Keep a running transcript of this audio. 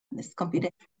this computer.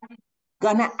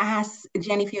 Gonna ask,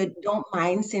 Jen, if you don't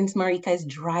mind, since Marika is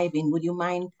driving, would you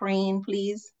mind praying,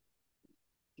 please?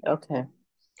 Okay.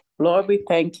 Lord, we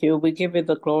thank you. We give you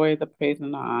the glory, the praise,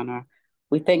 and the honor.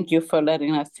 We thank you for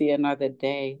letting us see another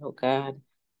day, oh God.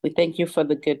 We thank you for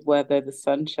the good weather, the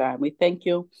sunshine. We thank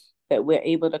you that we're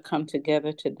able to come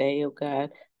together today, oh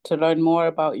God, to learn more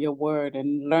about your word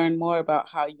and learn more about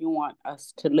how you want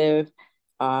us to live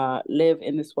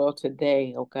in this world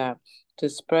today, oh God, to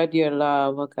spread your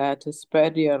love, oh God, to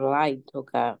spread your light, oh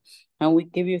God. And we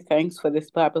give you thanks for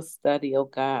this Bible study, oh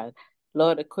God.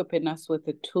 Lord, equipping us with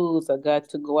the tools, oh God,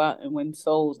 to go out and win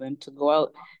souls and to go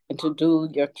out and to do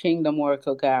your kingdom work,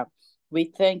 oh God.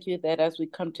 We thank you that as we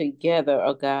come together,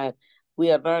 oh God,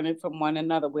 we are learning from one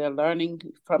another. We are learning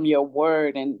from your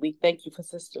word. And we thank you for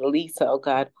Sister Lisa, oh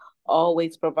God,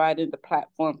 always providing the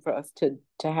platform for us to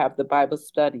have the Bible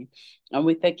study. And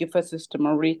we thank you for Sister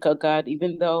Marika, oh God,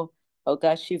 even though, oh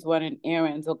God, she's running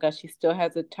errands, oh God, she still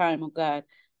has the time, oh God,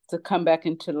 to come back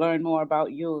and to learn more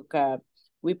about you, oh God.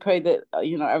 We pray that,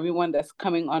 everyone that's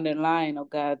coming on the line, oh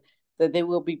God, that they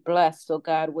will be blessed, oh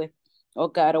God, with, oh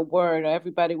God, a word.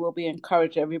 Everybody will be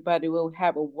encouraged. Everybody will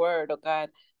have a word, oh God,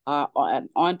 an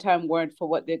on-time word for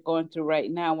what they're going through right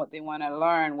now, what they want to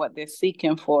learn, what they're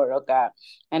seeking for, oh God.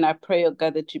 And I pray, oh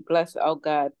God, that you bless, oh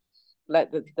God,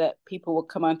 that people will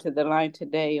come onto the line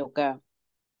today, oh God.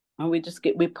 And we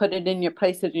put it in your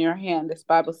place in your hand, this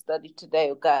Bible study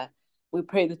today, oh God. We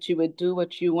pray that you would do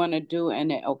what you want to do in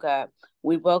it, oh God.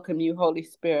 We welcome you, Holy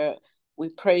Spirit. We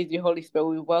praise you, Holy Spirit.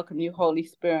 We welcome you, Holy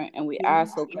Spirit. And we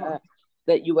ask, oh God,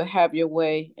 that you will have your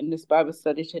way in this Bible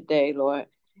study today, Lord.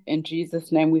 In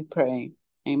Jesus' name we pray.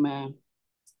 Amen.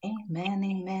 Amen,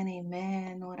 amen,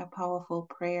 amen. What a powerful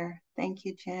prayer. Thank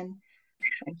you, Jen.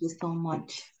 Thank you so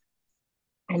much.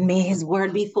 And may his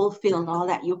word be fulfilled, all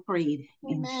that you prayed.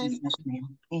 In Jesus'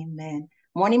 name. Amen.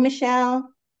 Morning, Michelle.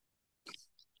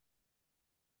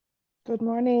 Good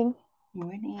morning.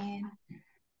 Morning.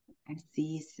 I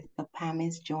see Sister Pam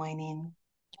is joining.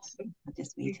 I'll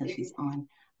just wait till she's on.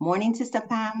 Morning, Sister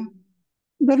Pam.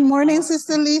 Good morning,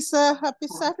 Sister Lisa. Happy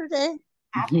Saturday.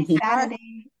 Happy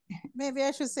Saturday. Maybe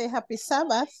I should say happy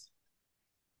Sabbath.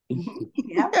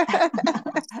 Yep.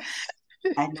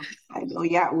 I know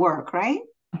you're at work, right?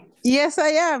 Yes, I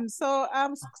am. So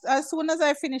as soon as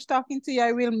I finish talking to you,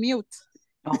 I will mute.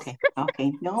 Okay.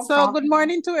 No so problem. Good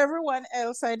morning to everyone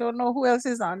else. I don't know who else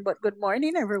is on, but good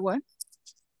morning, everyone.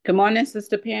 Good morning,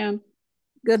 Sister Pam.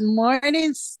 Good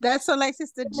morning. That's so like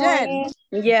Sister Jen.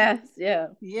 Yes, yeah.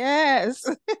 Yes.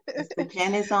 Sister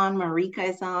Jen is on, Marika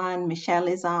is on, Michelle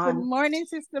is on. Good morning,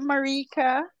 Sister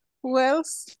Marika. Who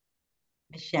else?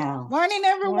 Michelle. Morning,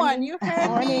 everyone. Morning. You heard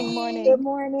Morning, me. morning. Good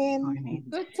morning.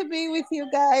 Good to be with you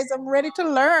guys. I'm ready to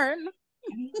learn.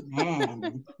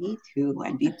 Amen. Me too.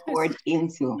 And be poured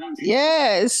into.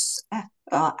 Yes.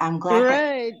 I'm glad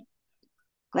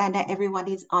glad that everyone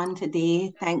is on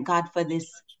today. Thank God for this.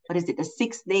 What is it? The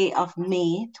 6th day of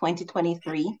May,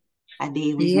 2023. A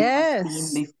day we've never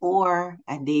seen before,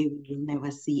 a day we will never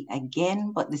see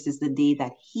again. But this is the day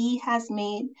that He has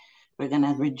made. We're going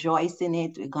to rejoice in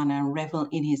it. We're going to revel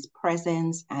in His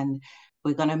presence, and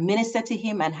we're going to minister to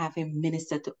Him and have Him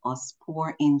minister to us,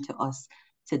 pour into us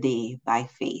today by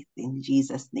faith in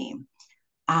Jesus' name.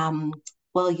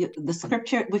 Well, the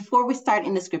scripture, before we start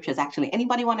in the scriptures, actually,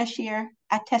 anybody want to share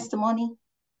a testimony?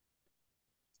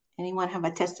 Anyone have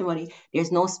a testimony?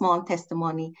 There's no small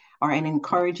testimony or an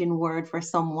encouraging word for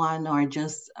someone, or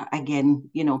just, again,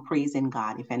 praising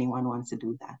God, if anyone wants to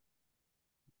do that.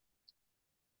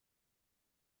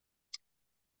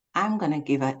 I'm going to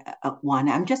give a one.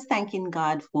 I'm just thanking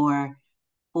God for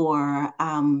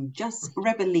just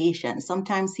revelation.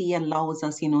 Sometimes He allows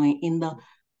us, in the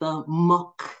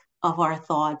muck of our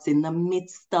thoughts, in the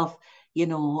midst of,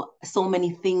 so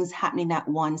many things happening at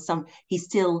once. He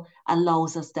still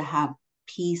allows us to have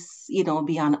peace,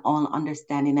 beyond all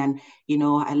understanding. And,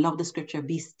 I love the scripture,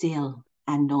 be still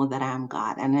and know that I am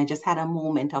God. And I just had a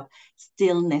moment of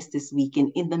stillness this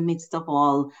weekend in the midst of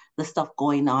all the stuff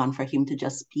going on, for Him to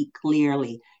just speak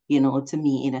clearly, to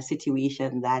me in a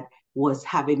situation that was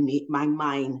having my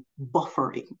mind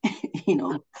buffering,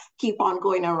 keep on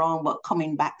going around, but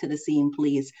coming back to the same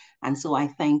place. And so I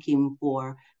thank Him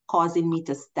for causing me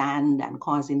to stand and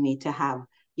causing me to have,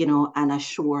 an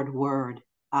assured word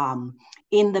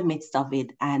in the midst of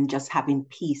it, and just having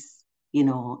peace, in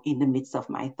the midst of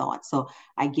my thoughts. So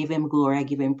I give Him glory, I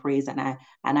give Him praise, and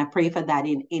I pray for that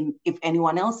in if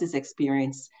anyone else is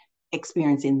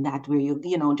experiencing that, where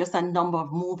you just a number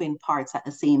of moving parts at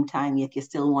the same time, yet you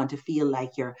still want to feel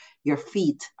like your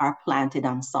feet are planted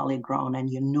on solid ground, and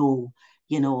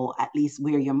at least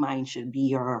where your mind should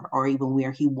be, or even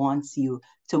where he wants you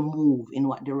to move, in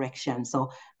what direction.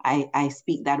 So I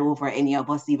speak that over any of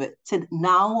us, even to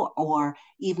now, or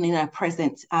even in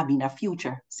a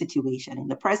future situation, in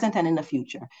the present and in the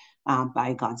future,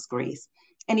 by God's grace.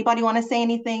 Anybody want to say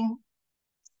anything?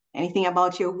 Anything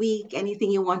about your week?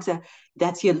 Anything you want to,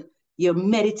 that you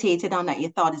meditated on, that you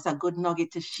thought is a good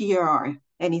nugget to share, or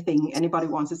anything? Anybody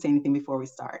wants to say anything before we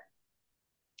start?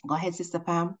 Go ahead, Sister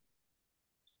Pam.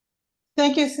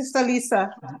 Thank you, Sister Lisa.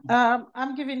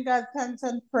 I'm giving God thanks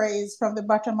and praise from the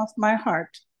bottom of my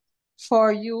heart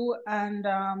for you and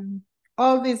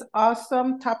all these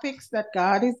awesome topics that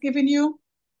God is giving you.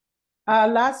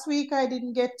 Last week I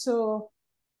didn't get to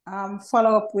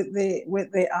follow up with the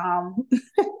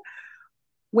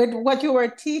with what you were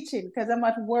teaching, because I'm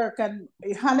at work, and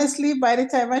honestly, by the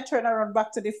time I turn around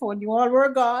back to the phone, you all were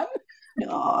gone.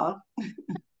 Oh.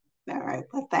 All right,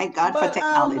 but thank God for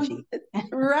technology.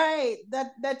 Right,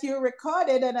 that you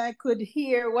recorded, and I could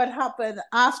hear what happened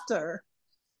after.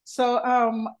 So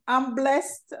I'm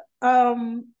blessed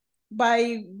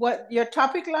by what your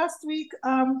topic last week,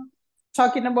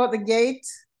 talking about the gate.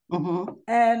 Mm-hmm.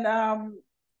 And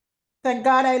thank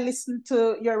God I listened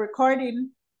to your recording,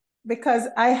 because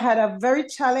I had a very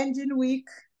challenging week.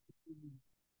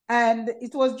 And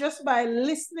it was just by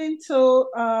listening to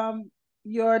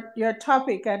your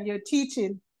topic and your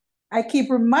teaching, I keep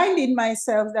reminding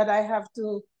myself that I have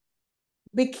to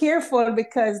be careful,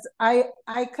 because I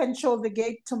control the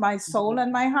gate to my soul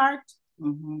and my heart.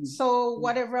 Mm-hmm. So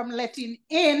whatever I'm letting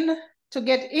in to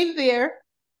get in there,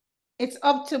 it's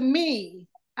up to me.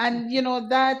 And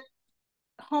that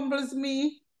humbles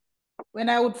me when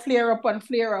I would flare up and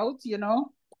flare out.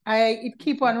 It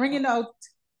keep on ringing out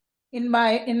in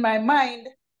my mind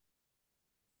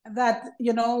that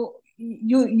you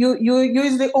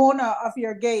is the owner of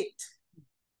your gate.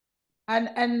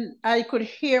 And I could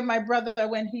hear my brother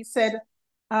when he said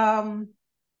the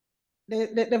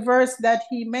verse that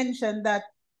he mentioned, that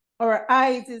our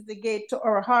eyes is the gate to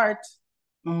our heart.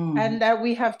 And that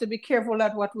we have to be careful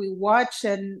at what we watch,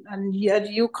 and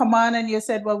you come on and you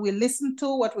said what we listen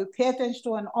to, what we pay attention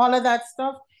to, and all of that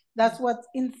stuff. That's what's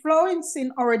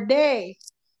influencing our day.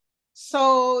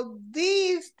 So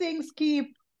these things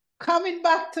keep coming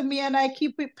back to me, and I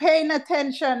keep paying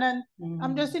attention, and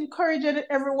I'm just encouraging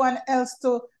everyone else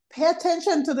to pay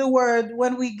attention to the word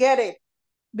when we get it,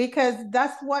 because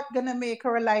that's what's gonna make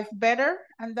our life better,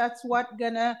 and that's what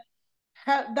gonna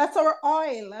that's our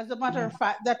oil, as a matter of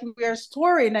fact, that we are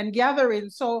storing and gathering.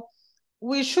 So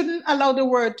we shouldn't allow the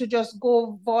word to just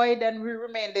go void and we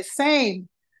remain the same.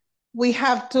 We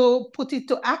have to put it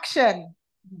to action.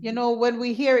 When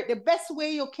we hear it the best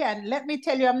way you can. Let me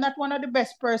tell you, I'm not one of the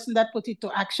best person that put it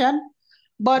to action,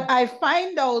 but I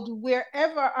find out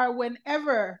wherever or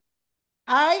whenever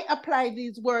I apply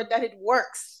these words that it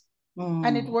works,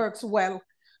 and it works well.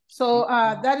 So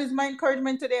that is my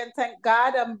encouragement today, and thank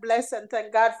God I'm blessed, and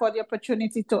thank God for the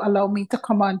opportunity to allow me to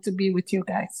come on to be with you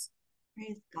guys.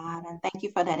 Praise God, and thank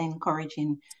you for that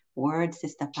encouraging word,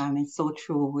 Sister Pam. It's so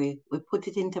true. We put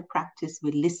it into practice.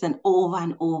 We listen over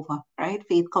and over, right?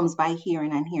 Faith comes by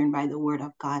hearing, and hearing by the word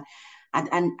of God.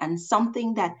 And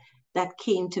something that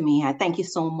came to me, I thank you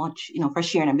so much, for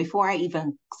sharing. And before I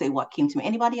even say what came to me,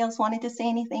 anybody else wanted to say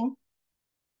anything?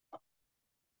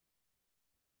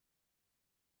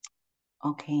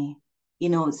 Okay.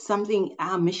 Something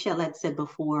Michelle had said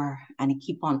before, and it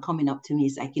keep on coming up to me,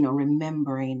 is like,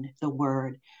 remembering the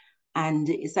word. And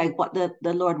it's like what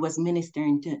the Lord was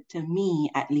ministering to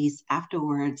me, at least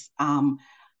afterwards.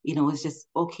 It's just,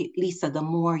 okay, Lisa, the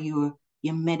more you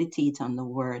meditate on the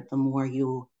word, the more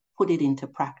you put it into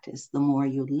practice, the more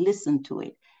you listen to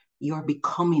it, you're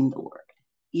becoming the word,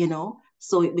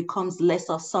 so it becomes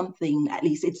less of something. At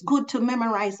least it's good to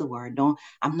memorize the word.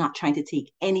 I'm not trying to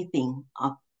take anything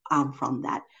up from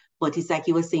that. But it's like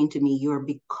you were saying to me, you're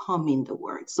becoming the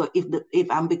word. So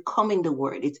if I'm becoming the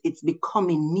word, it's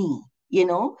becoming me,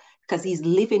 because he's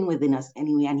living within us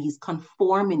anyway, and he's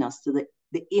conforming us to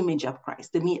the image of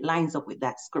Christ. To me, it lines up with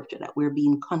that scripture that we're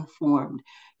being conformed,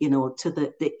 to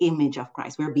the image of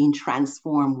Christ. We're being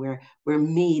transformed. We're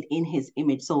made in his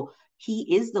image. So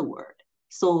he is the word.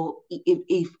 So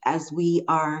if as we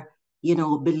are,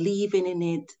 believing in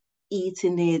it,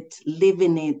 eating it,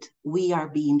 living it, we are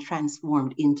being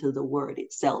transformed into the word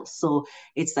itself. So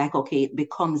it's like, okay, it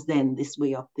becomes then this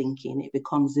way of thinking, it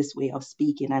becomes this way of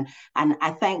speaking. And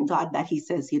I thank God that he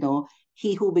says,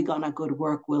 he who begun a good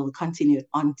work will continue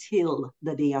until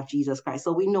the day of Jesus Christ.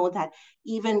 So we know that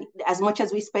even as much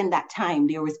as we spend that time,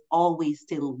 there is always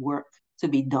still work to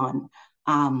be done.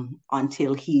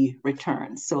 until he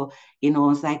returns. So,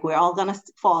 it's like we're all going to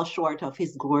fall short of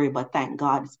his glory, but thank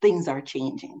God things are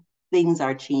changing. Things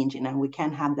are changing, and we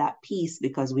can have that peace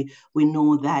because we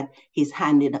know that his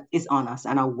hand is on us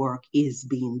and our work is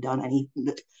being done. And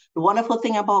the wonderful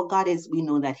thing about God is we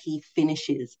know that he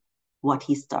finishes what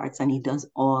he starts and he does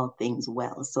all things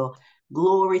well. So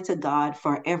glory to God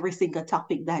for every single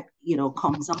topic that,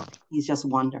 comes up. He's just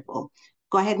wonderful.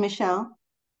 Go ahead, Michelle.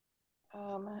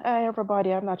 Hi,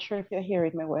 everybody. I'm not sure if you're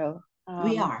hearing me well.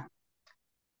 We are.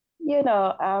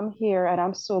 I'm here and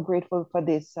I'm so grateful for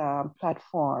this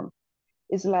platform.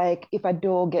 It's like if I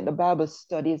don't get the Bible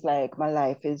study, it's like my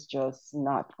life is just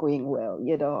not going well,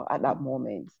 at that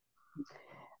moment.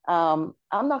 I'm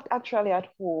not actually at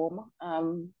home.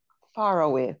 I'm far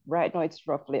away. Right now, it's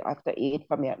roughly after 8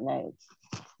 for me at night.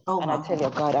 Oh, and wow. I tell you,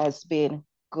 God has been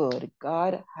good.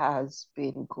 God has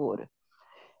been good.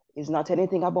 It's not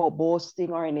anything about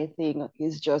boasting or anything.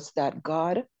 It's just that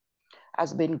God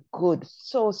has been good,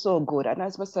 so, so good. And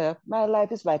as I say, my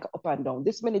life is like up and down.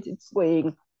 This minute it's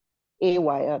going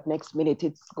haywire, next minute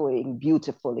it's going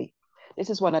beautifully. This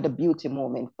is one of the beauty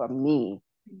moments for me.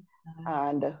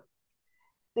 And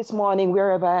this morning,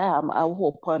 wherever I am, I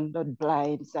open the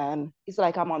blinds and it's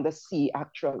like I'm on the sea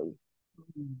actually.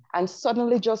 And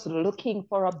suddenly, just looking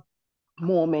for a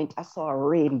moment, I saw a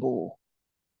rainbow.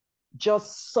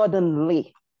 Just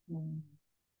suddenly.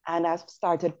 And I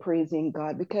started praising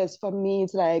God because for me,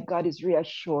 it's like God is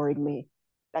reassuring me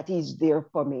that he's there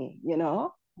for me,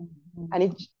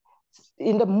 And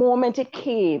in the moment it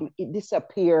came, it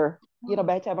disappeared.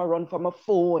 By the time I run for my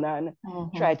phone and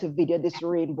try to video this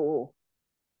rainbow.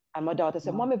 And my daughter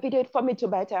said, Mommy, video it for me too.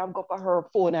 By the time I go for her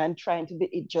phone and trying to,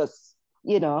 it just,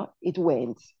 it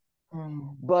went.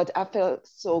 But I felt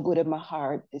so good in my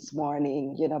heart this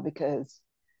morning, because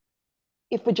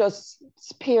if we just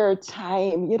spare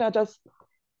time, just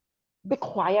be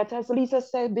quiet, as Lisa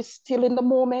said, be still in the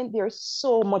moment. There's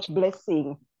so much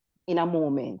blessing in a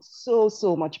moment. So,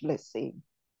 so much blessing.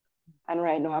 And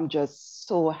right now I'm just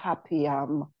so happy.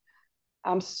 I'm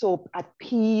so at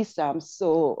peace.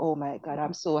 Oh my God,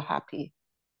 I'm so happy.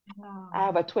 I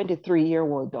have a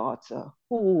 23-year-old daughter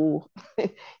who,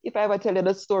 if I ever tell you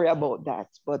the story about that,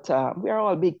 but we're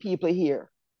all big people here.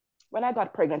 When I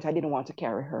got pregnant, I didn't want to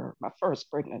carry her, my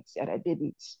first pregnancy, and I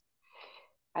didn't.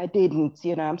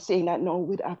 I'm saying that now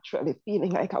with actually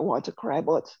feeling like I want to cry,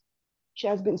 but she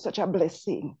has been such a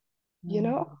blessing,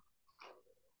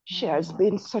 She has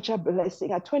been such a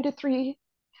blessing. At 23,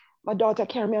 my daughter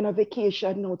carried me on a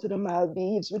vacation now to the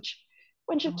Maldives, which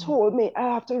when she told me, I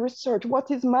have to research what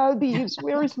is Maldives,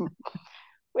 where is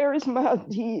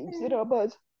Maldives,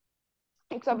 but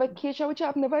it's a vacation which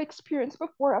I've never experienced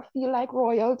before. I feel like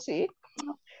royalty.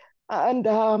 And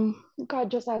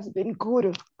God just has been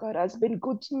good. God has been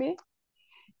good to me.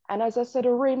 And as I said,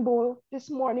 a rainbow this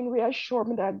morning reassured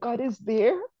me that God is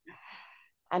there.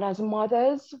 And as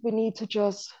mothers, we need to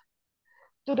just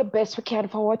do the best we can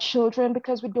for our children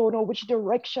because we don't know which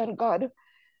direction God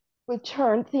will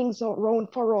turn things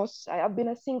around for us. I have been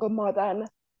a single mother and,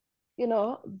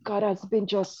 God has been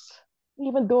just,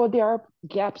 even though there are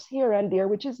gaps here and there,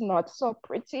 which is not so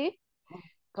pretty,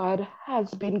 God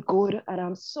has been good and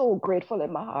I'm so grateful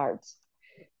in my heart.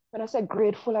 When I say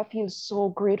grateful, I feel so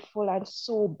grateful and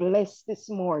so blessed this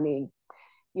morning,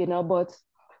 but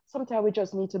sometimes we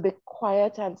just need to be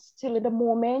quiet and still in the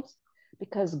moment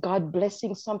because God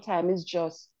blessing sometimes is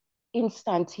just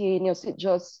instantaneous. It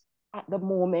just at the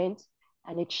moment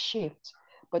and it shifts.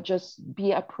 But just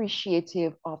be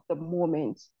appreciative of the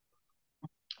moment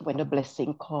when the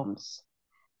blessing comes.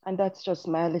 And that's just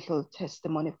my little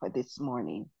testimony for this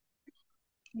morning.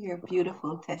 Your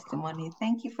beautiful testimony.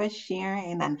 Thank you for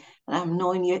sharing. And I'm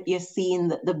knowing you're seeing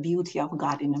the beauty of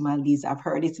God in the Maldives. I've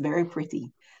heard it's very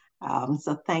pretty.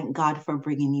 So thank God for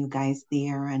bringing you guys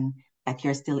there and that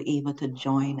you're still able to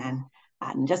join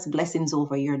and just blessings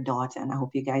over your daughter. And I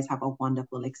hope you guys have a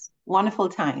wonderful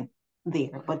time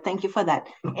there. But thank you for that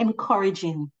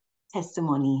encouraging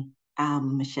testimony,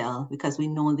 Michelle, because we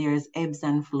know there's ebbs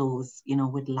and flows,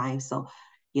 with life. So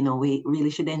we really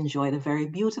should enjoy the very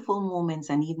beautiful moments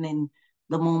and even in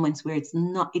the moments where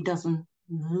it doesn't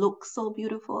look so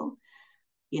beautiful,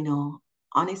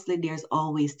 honestly, there's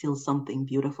always still something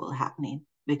beautiful happening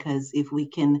because if we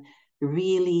can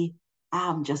really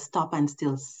just stop and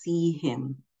still see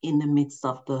him in the midst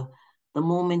of the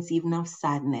moments even of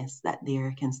sadness, that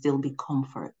there can still be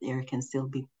comfort, there can still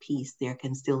be peace, there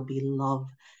can still be love,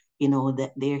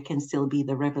 that there can still be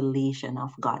the revelation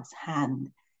of God's hand.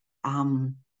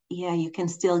 yeah, you can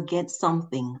still get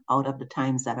something out of the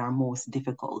times that are most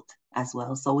difficult as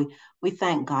well. So we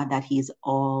thank God that He's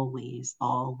always,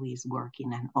 always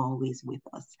working and always with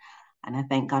us. And I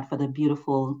thank God for the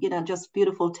beautiful, just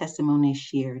beautiful testimonies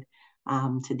shared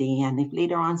today. And if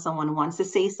later on someone wants to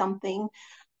say something,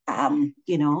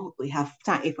 we have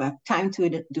time. If we have time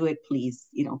to do it, please,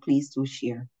 please do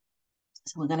share.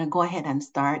 So we're going to go ahead and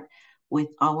start with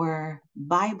our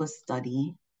Bible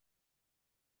study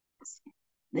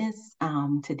this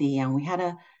today, and we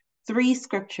had 3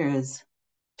 scriptures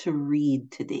to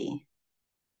read today.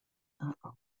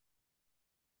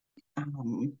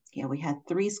 We had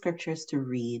 3 scriptures to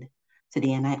read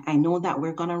today, and I know that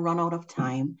we're going to run out of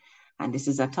time, and this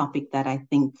is a topic that I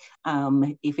think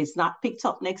if it's not picked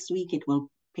up next week, it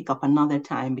will pick up another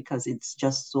time, because it's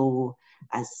just so,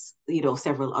 as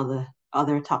several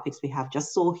other topics we have,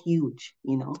 just so huge.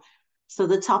 So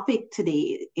the topic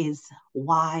today is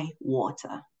why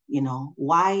water.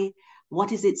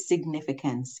 What is its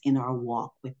significance in our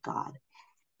walk with God?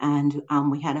 And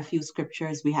we had a few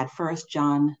scriptures. We had 1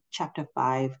 John chapter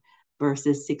 5,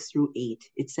 verses 6 through 8.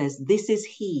 It says, "This is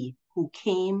he who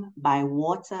came by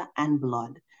water and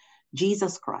blood,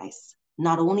 Jesus Christ,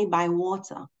 not only by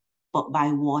water, but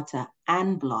by water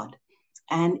and blood.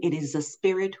 And it is the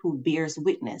Spirit who bears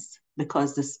witness,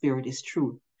 because the Spirit is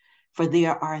truth. For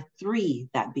there are 3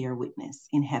 that bear witness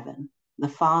in heaven, the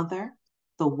Father,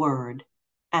 the Word,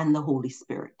 and the Holy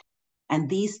Spirit. And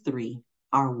these 3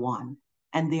 are one.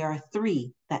 And there are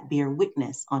 3 that bear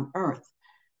witness on earth,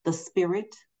 the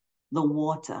Spirit, the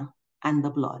water, and the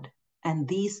blood. And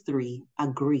these 3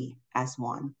 agree as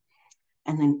one."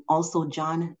 And then also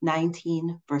John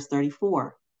 19, verse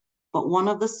 34. "But one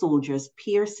of the soldiers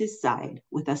pierced his side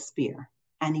with a spear,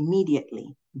 and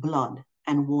immediately blood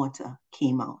and water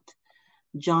came out."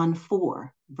 John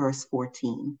 4, verse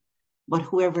 14. "But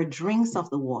whoever drinks of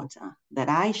the water that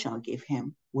I shall give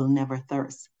him will never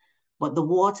thirst. But the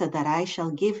water that I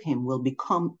shall give him will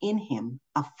become in him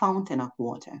a fountain of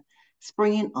water,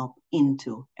 springing up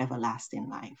into everlasting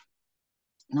life."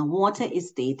 Now, water is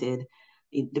stated,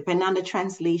 depending on the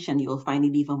translation, you'll find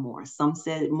it even more. Some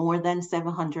say more than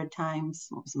 700 times,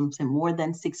 some say more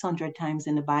than 600 times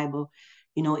in the Bible.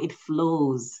 It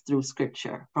flows through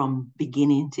scripture from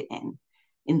beginning to end.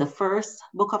 In the first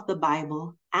book of the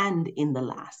Bible and in the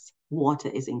last, water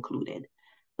is included.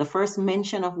 The first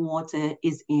mention of water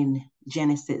is in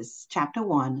Genesis chapter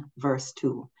 1, verse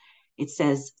 2. It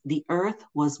says, "The earth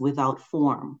was without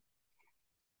form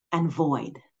and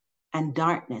void, and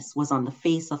darkness was on the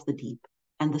face of the deep,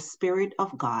 and the Spirit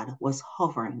of God was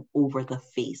hovering over the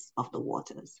face of the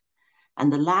waters."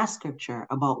 And the last scripture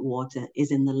about water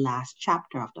is in the last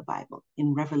chapter of the Bible.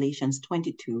 In Revelations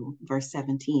 22, verse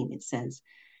 17, it says,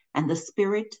 "And the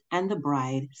Spirit and the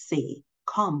bride say,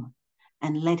 'Come.'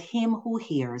 And let him who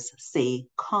hears say,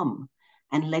 'Come.'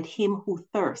 And let him who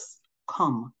thirsts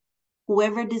come.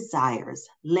 Whoever desires,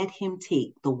 let him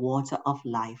take the water of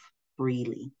life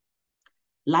freely."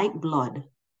 Like blood,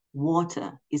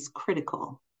 water is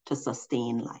critical to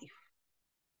sustain life.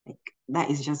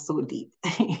 That is just so deep.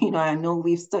 I know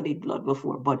we've studied blood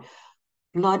before, but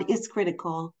blood is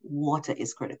critical, water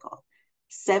is critical.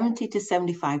 70 to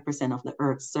 75% of the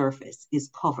Earth's surface is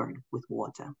covered with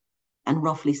water, and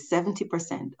roughly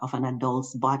 70% of an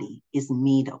adult's body is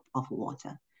made up of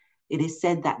water. It is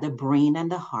said that the brain and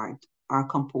the heart are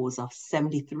composed of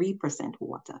 73%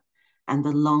 water, and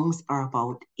the lungs are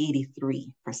about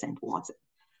 83% water.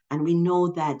 And we know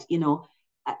that,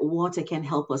 water can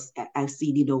help us, I've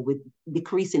seen, with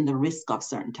decreasing the risk of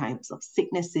certain types of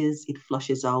sicknesses. It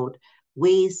flushes out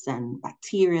waste and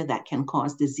bacteria that can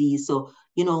cause disease. So,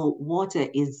 water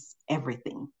is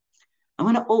everything. I'm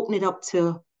going to open it up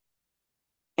to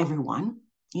everyone.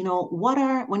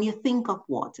 When you think of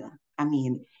water,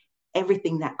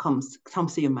 everything that comes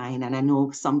to your mind, and I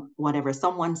know whatever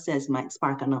someone says might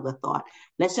spark another thought.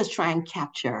 Let's just try and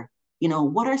capture,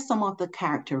 what are some of the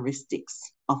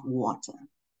characteristics of water?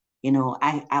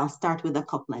 I'll start with a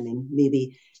couple, and then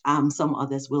maybe some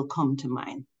others will come to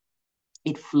mind.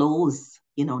 It flows.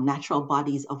 Natural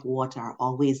bodies of water are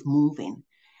always moving.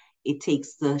 It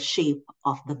takes the shape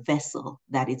of the vessel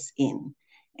that it's in.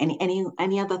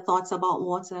 Any other thoughts about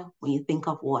water? When you think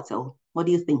of water, what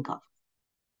do you think of?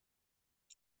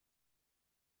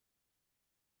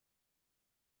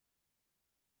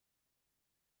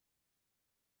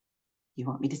 You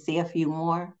want me to say a few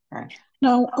more? Or?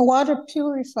 No, water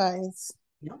purifies.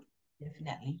 Yep,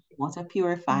 definitely. Water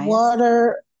purifies.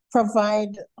 Water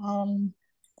provide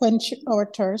quench our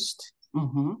thirst.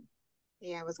 Mm-hmm.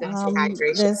 Yeah, I was going to say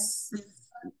hydration.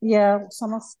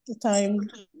 Some of the time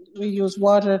we use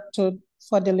water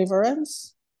for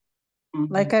deliverance.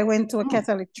 Like I went to a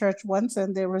Catholic church once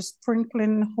and they were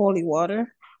sprinkling holy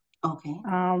water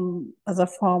as a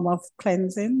form of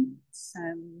cleansing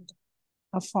and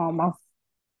a form of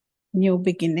new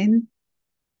beginning.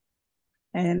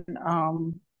 And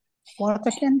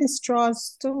water can destroy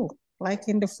us too, like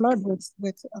in the flood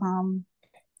with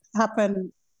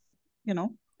happened, you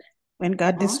know, when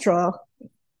God destroyed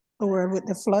the world with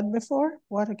the flood before,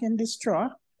 water can destroy.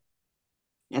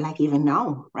 And like even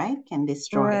now, right? Can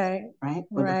destroy, right?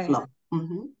 With the flood.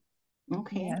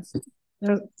 Okay. Yes.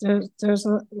 There's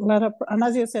a lot of, and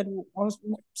as you said,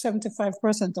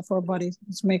 75% of our body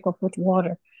is made up with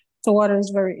water. So water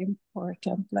is very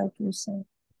important, like you said.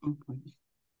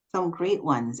 Some great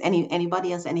ones.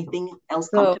 Anybody else? Anything else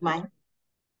come to mind?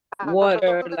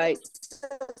 Water, like.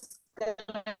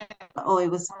 Oh, it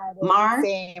was Mar.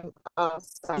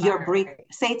 You're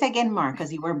say it again, Mar,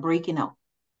 because you were breaking up.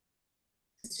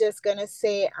 I was just gonna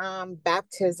say,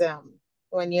 baptism.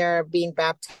 When you're being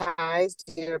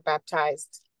baptized, you're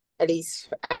baptized, at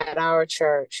least at our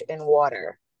church, in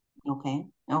water. Okay.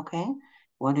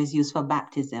 Water is used for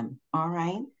baptism. All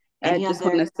right. I just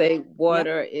want to say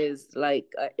water is like,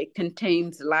 it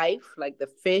contains life, like the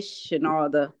fish and all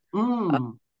the,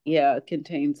 it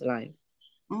contains life.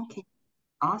 Okay.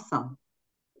 Awesome.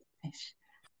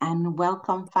 And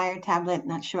welcome, Fire Tablet.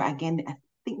 Not sure. Again, I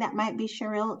think that might be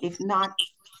Cheryl. If not,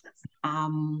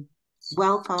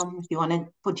 welcome. If you want to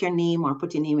put your name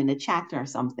in the chat or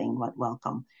something, but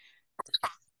welcome.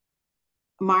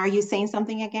 Mar, are you saying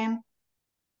something again?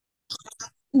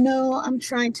 No, I'm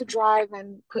trying to drive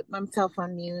and put myself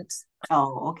on mute.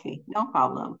 Oh, okay. No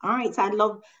problem. All right. So I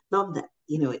love that.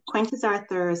 You know, it quenches our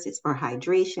thirst. It's for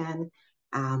hydration.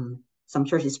 Some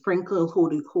churches sprinkle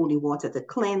holy water to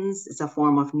cleanse. It's a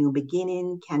form of new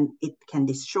beginning. It can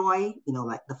destroy, you know,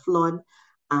 like the flood.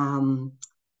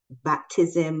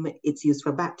 Baptism, it's used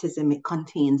for baptism. It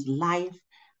contains life.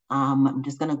 I'm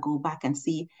just going to go back and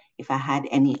see if I had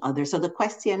any other. So the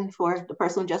question for the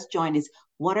person who just joined is,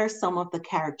 what are some of the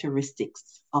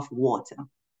characteristics of water?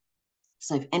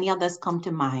 So if any others come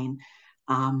to mind,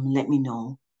 let me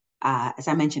know. As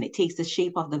I mentioned, it takes the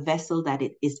shape of the vessel that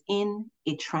it is in.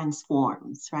 It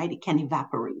transforms, right? It can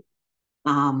evaporate.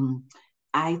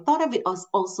 I thought of it as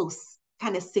also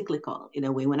kind of cyclical in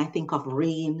a way. When I think of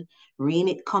rain,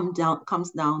 it comes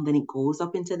down, then it goes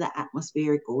up into the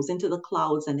atmosphere, it goes into the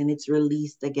clouds, and then it's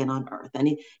released again on earth. And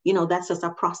it, you know, that's just a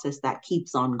process that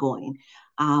keeps on going.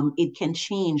 It can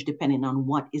change depending on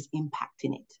what is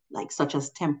impacting it, like such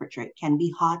as temperature. It can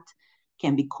be hot,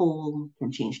 can be cold,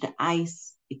 can change to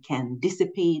ice, it can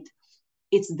dissipate.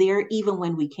 It's there even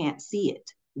when we can't see it.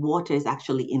 Water is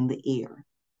actually in the air.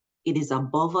 It is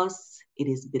above us, it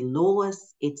is below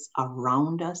us, it's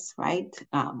around us, right?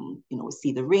 You know, we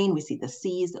see the rain, we see the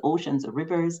seas, the oceans, the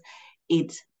rivers.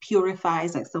 It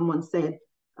purifies, like someone said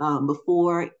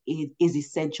before, it is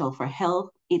essential for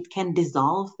health. It can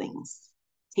dissolve things,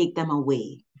 take them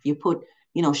away. If you put,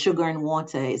 you know, sugar in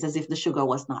water, it's as if the sugar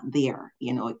was not there.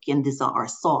 You know, it can dissolve, or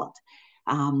salt.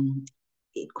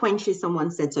 It quenches, someone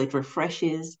said, so it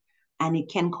refreshes. And it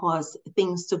can cause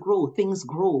things to grow. Things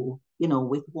grow, you know,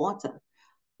 with water.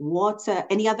 Water,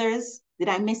 any others? Did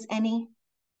I miss any?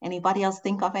 Anybody else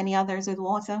think of any others with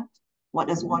water? What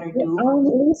does water do?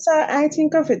 Lisa, I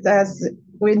think of it as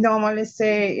we normally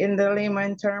say in the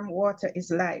layman term, water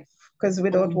is life. Because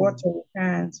without water, we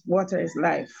can't. Water is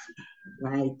life.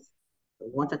 Right.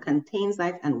 Water contains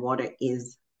life and water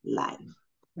is life.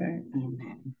 Right.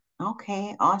 Amen.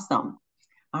 Okay, awesome.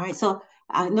 All right, so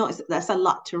I know that's a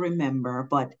lot to remember,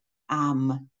 but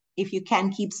if you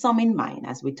can keep some in mind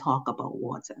as we talk about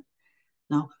water.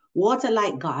 Now, water,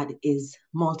 like God, is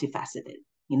multifaceted.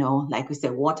 You know, like we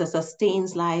said, water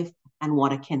sustains life and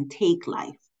water can take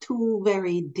life. Two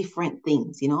very different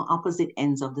things, you know, opposite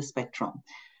ends of the spectrum.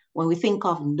 When we think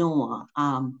of Noah,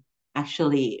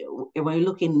 actually, when we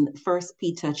look in 1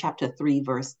 Peter chapter 3,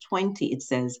 verse 20, it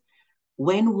says,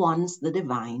 when once the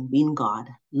divine, being God,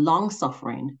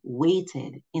 long-suffering,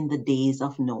 waited in the days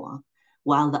of Noah,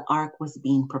 while the ark was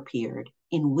being prepared,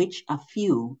 in which a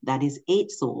few, that is 8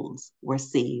 souls, were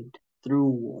saved through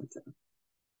water.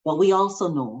 But we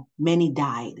also know many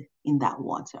died in that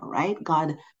water, right?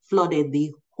 God flooded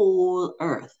the whole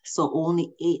earth. So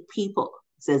only 8 people,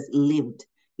 it says, lived.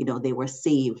 You know, they were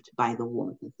saved by the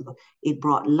water. So it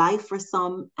brought life for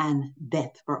some and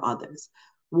death for others.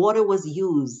 Water was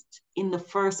used in the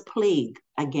first plague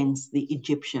against the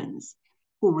Egyptians,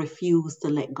 who refused to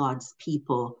let God's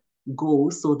people go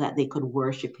so that they could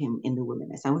worship him in the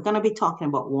wilderness. And we're going to be talking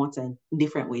about water in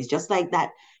different ways, just like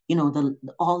that,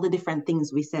 all the different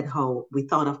things we said, how we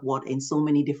thought of water in so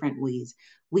many different ways.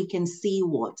 We can see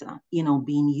water,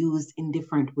 being used in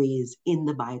different ways in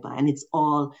the Bible. And it's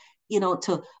all,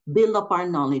 to build up our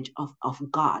knowledge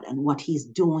of God and what he's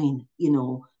doing,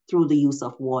 through the use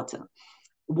of water.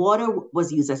 Water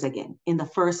was used as, again, in the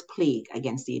first plague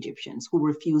against the Egyptians, who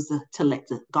refused to let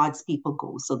God's people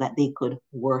go so that they could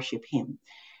worship him.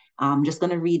 I'm just going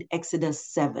to read Exodus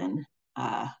 7,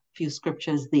 a few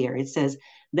scriptures there. It says,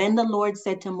 "Then the Lord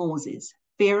said to Moses,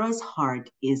 Pharaoh's heart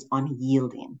is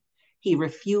unyielding. He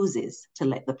refuses to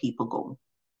let the people go.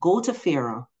 Go to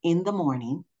Pharaoh in the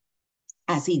morning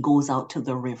as he goes out to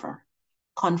the river.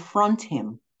 Confront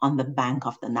him on the bank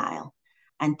of the Nile,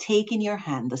 and take in your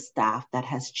hand the staff that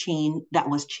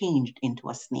was changed into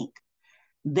a snake.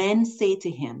 Then say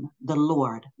to him, the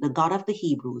Lord, the God of the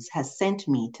Hebrews, has sent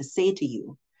me to say to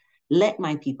you, let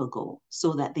my people go,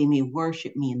 so that they may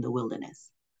worship me in the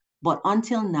wilderness. But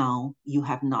until now, you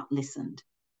have not listened.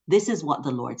 This is what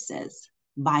the Lord says.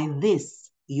 By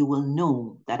this you will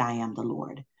know that I am the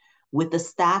Lord. With the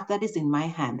staff that is in my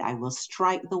hand, I will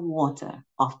strike the water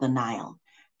of the Nile,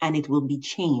 and it will be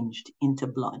changed into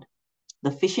blood.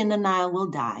 The fish in the Nile will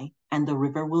die, and the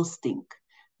river will stink.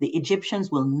 The Egyptians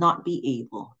will not be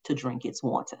able to drink its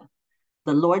water.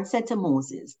 The Lord said to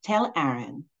Moses, tell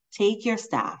Aaron, take your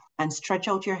staff and stretch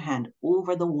out your hand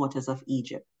over the waters of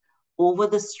Egypt, over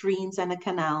the streams and the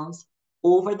canals,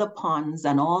 over the ponds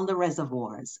and all the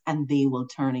reservoirs, and they will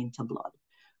turn into blood.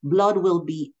 Blood will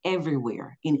be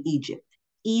everywhere in Egypt,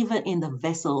 even in the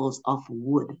vessels of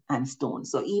wood and stone.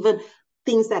 So even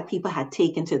things that people had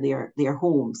taken to their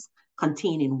homes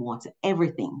containing water,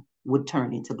 everything would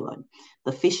turn into blood.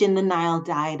 The fish in the Nile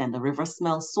died, and the river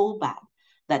smelled so bad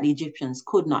that the Egyptians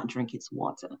could not drink its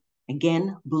water.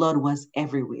 Again, blood was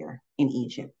everywhere in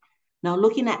Egypt. Now,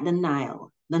 looking at the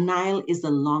Nile is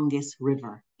the longest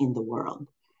river in the world.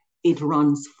 It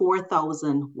runs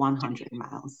 4,100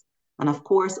 miles. And of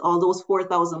course, all those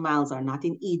 4,000 miles are not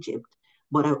in Egypt,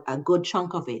 but a good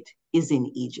chunk of it is in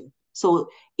Egypt. So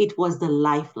it was the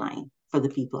lifeline for the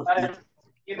people of Egypt.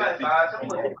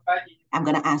 I'm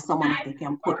going to ask someone if they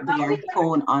can put their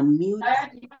phone on mute.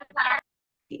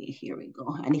 Okay, here we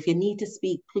go. And if you need to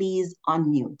speak, please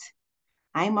unmute.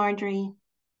 Hi, Marjorie.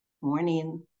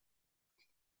 Morning.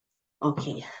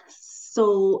 Okay,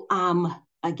 so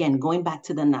again, going back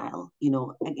to the Nile,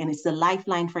 again, it's the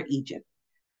lifeline for Egypt.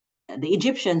 The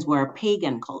Egyptians were a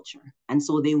pagan culture, and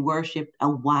so they worshipped a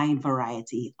wide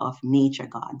variety of nature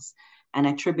gods and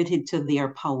attributed to their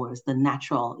powers the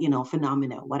natural,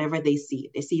 phenomena, whatever they see.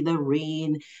 They see the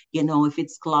rain, if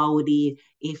it's cloudy,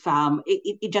 if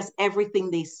it just everything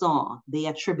they saw, they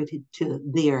attributed to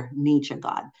their nature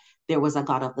god. There was a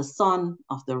god of the sun,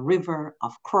 of the river,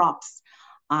 of crops.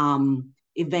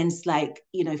 Events like,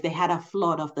 if they had a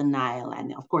flood of the Nile,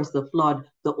 and of course the flood,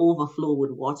 the overflow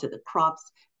would water the crops,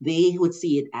 they would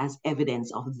see it as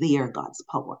evidence of their God's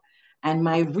power. And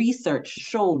my research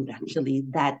showed actually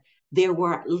that there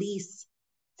were at least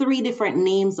 3 different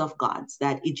names of gods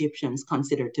that Egyptians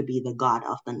considered to be the god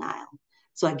of the Nile.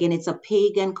 So again, it's a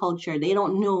pagan culture. They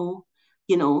don't know,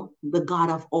 the God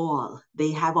of all.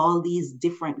 They have all these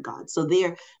different gods. So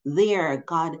their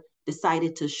God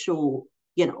decided to show,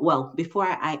 well, before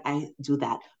I do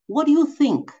that, what do you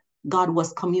think God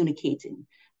was communicating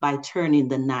by turning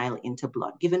the Nile into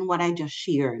blood? Given what I just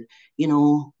shared,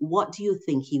 what do you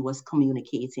think he was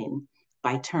communicating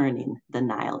by turning the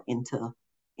Nile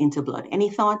into blood? Any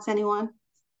thoughts, anyone?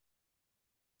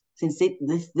 Since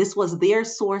this was their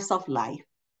source of life,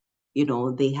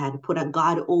 they had put a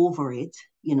god over it,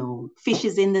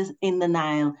 fishes in the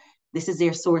Nile. This is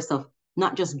their source of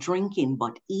not just drinking,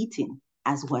 but eating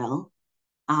as well.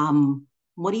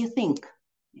 What do you think?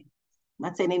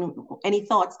 Not saying any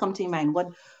thoughts come to your mind. What,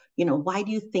 why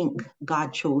do you think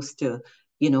God chose to,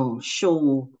 do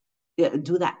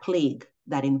that plague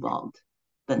that involved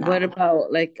the Nile? What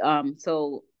about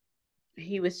so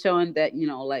he was showing that,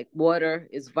 water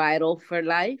is vital for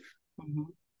life,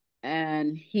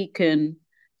 and he can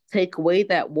take away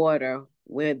that water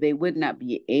where they would not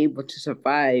be able to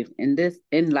survive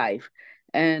in life.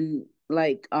 And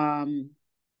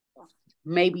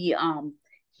maybe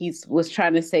he was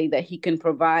trying to say that he can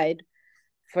provide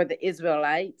for the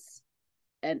Israelites,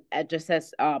 and just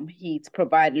as he's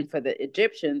providing for the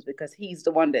Egyptians, because he's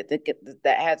the one that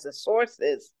has the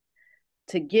sources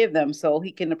to give them. So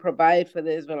he can provide for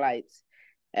the Israelites,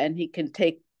 and he can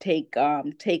take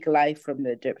life from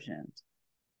the Egyptians.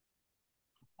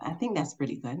 I think that's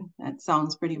pretty good. That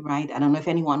sounds pretty right. I don't know if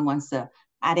anyone wants to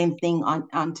add anything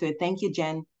onto it. Thank you,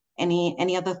 Jen.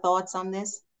 Any other thoughts on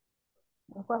this?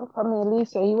 Well, for me,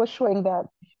 Lisa, he was showing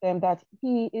them that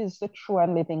he is the true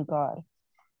and living God.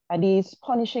 And he's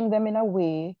punishing them in a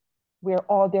way where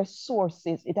all their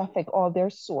sources, it affects all their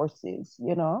sources,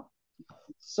 you know?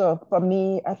 So for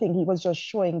me, I think he was just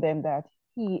showing them that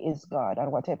he is God,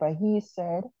 and whatever he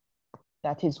said,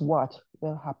 that is what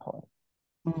will happen.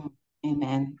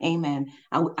 Amen. Amen.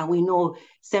 And we know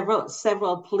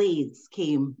several plagues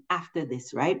came after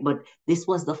this, right? But this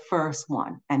was the first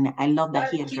one. And I love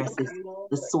that he addresses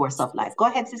the source of life. Go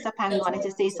ahead, Sister Pam. You wanted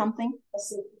to say something?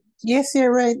 Yes,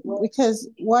 you're right, because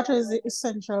water is the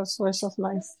essential source of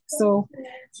life. So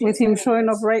with him showing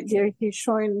up right there, he's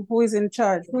showing who is in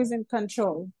charge, who is in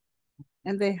control.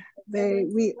 And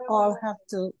we all have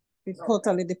to be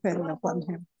totally dependent upon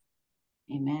him.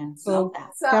 Amen. So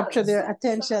capture their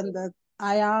attention that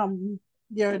I am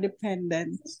your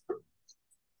dependent.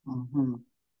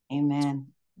 Amen.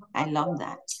 I love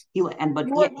that.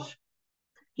 Yet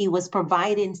he was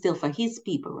providing still for his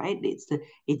people, right? It's the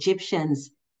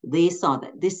Egyptians. They saw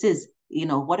that this is,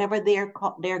 whatever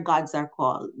their gods are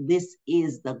called, this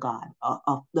is the God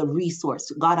of the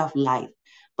resource, God of life.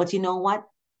 But you know what?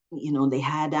 They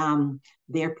had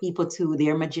their people too,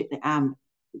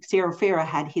 Pharaoh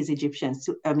had his Egyptians,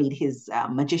 his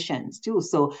magicians too.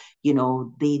 So,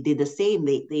 they did the same.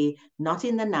 They not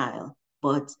in the Nile,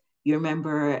 but you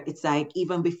remember, it's like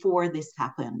even before this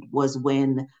happened was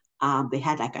when they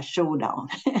had like a showdown.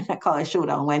 I call it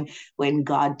showdown when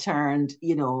God turned,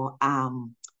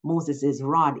 Moses's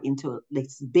rod into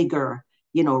this bigger,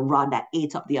 rod that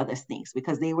ate up the other snakes,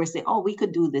 because they were saying, oh, we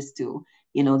could do this too.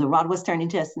 The rod was turned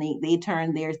into a snake. They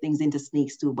turned their things into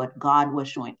snakes too, but God was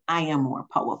showing, I am more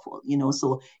powerful,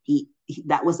 so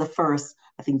that was the first,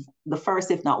 I think the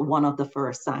first, if not one of the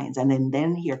first signs. And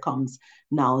then here comes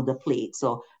now the plague.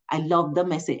 So I love the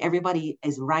message. Everybody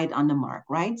is right on the mark,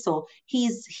 right? So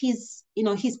he's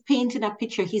painting a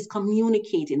picture. He's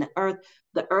communicating the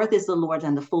earth is the Lord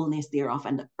and the fullness thereof,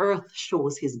 and the earth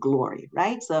shows his glory,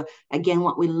 right? So again,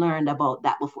 what we learned about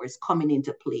that before is coming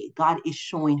into play. God is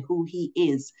showing who he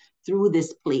is through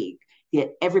this plague.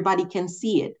 Yet everybody can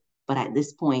see it, but at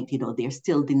this point, they're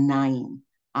still denying.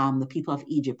 The people of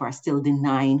Egypt are still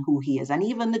denying who he is. And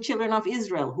even the children of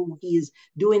Israel, who he is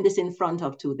doing this in front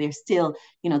of too, they're still,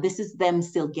 this is them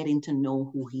still getting to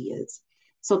know who he is.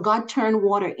 So God turned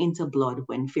water into blood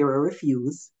when Pharaoh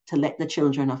refused to let the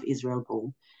children of Israel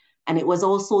go. And it was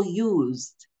also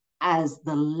used as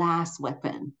the last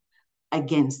weapon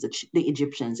against the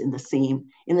Egyptians in the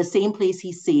same place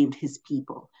he saved his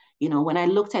people. When I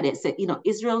looked at it, said,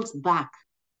 Israel's back,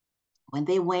 when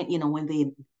they went, when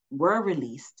they were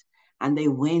released and they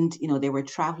went, they were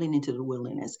traveling into the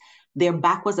wilderness, their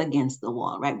back was against the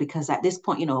wall, right? Because at this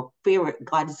point, Pharaoh,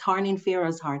 God is hardening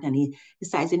Pharaoh's heart, and he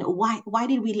decides, why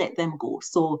did we let them go?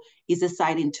 So he's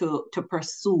deciding to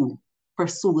pursue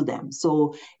them.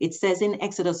 So it says in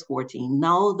Exodus 14,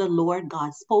 now the Lord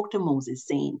God spoke to Moses,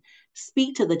 saying,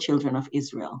 speak to the children of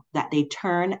Israel that they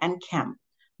turn and camp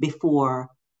before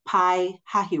Pi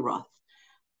Hahiroth,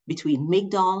 between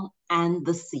Migdol and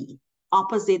the sea,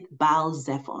 opposite Baal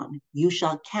Zephon. You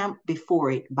shall camp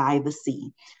before it by the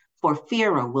sea. For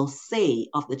Pharaoh will say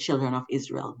of the children of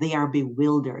Israel, they are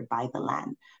bewildered by the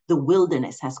land. The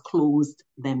wilderness has closed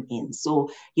them in.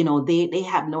 So, they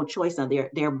have no choice now.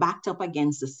 They're backed up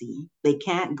against the sea. They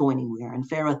can't go anywhere. And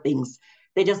Pharaoh thinks,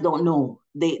 they just don't know.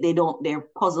 They're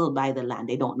puzzled by the land.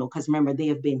 They don't know. Because remember, they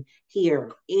have been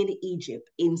here in Egypt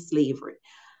in slavery.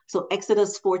 So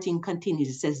Exodus 14 continues.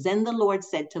 It says, then the Lord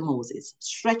said to Moses,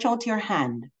 stretch out your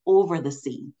hand over the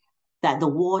sea, that the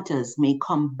waters may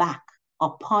come back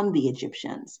upon the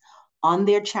Egyptians, on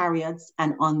their chariots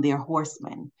and on their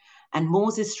horsemen. And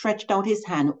Moses stretched out his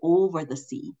hand over the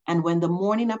sea. And when the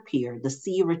morning appeared, the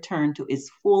sea returned to its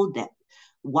full depth,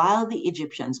 while the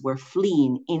Egyptians were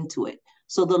fleeing into it.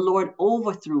 So the Lord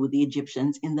overthrew the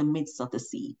Egyptians in the midst of the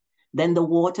sea. Then the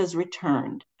waters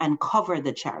returned and covered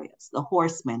the chariots, the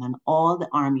horsemen, and all the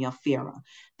army of Pharaoh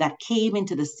that came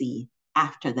into the sea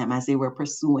after them as they were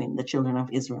pursuing the children of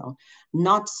Israel.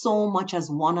 Not so much as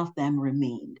one of them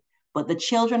remained, but the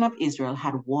children of Israel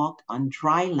had walked on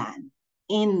dry land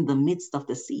in the midst of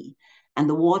the sea, and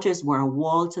the waters were a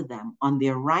wall to them on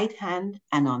their right hand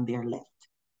and on their left.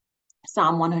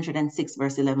 Psalm 106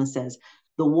 verse 11 says,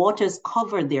 the waters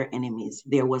covered their enemies.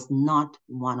 There was not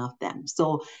one of them.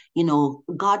 So,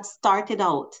 God started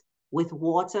out with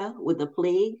water, with the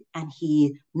plague, and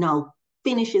he now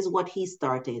finishes what he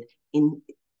started in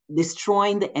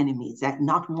destroying the enemies, that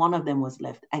not one of them was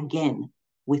left, again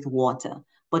with water.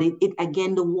 But it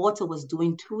again, the water was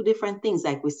doing two different things.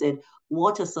 Like we said,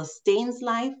 water sustains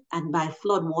life, and by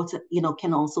flood, water,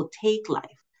 can also take life.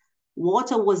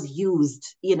 Water was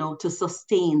used, to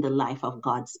sustain the life of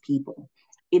God's people.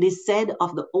 It is said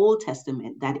of the Old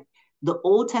Testament that the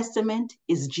Old Testament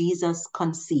is Jesus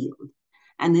concealed.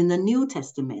 And in the New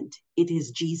Testament, it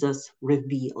is Jesus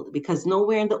revealed, because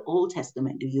nowhere in the Old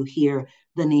Testament do you hear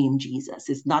the name Jesus.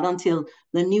 It's not until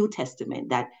the New Testament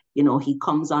that, he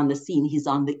comes on the scene. He's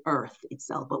on the earth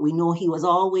itself, but we know he was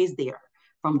always there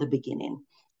from the beginning.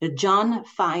 John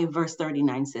 5 verse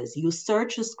 39 says, "You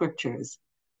search the scriptures,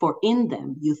 for in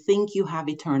them you think you have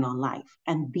eternal life,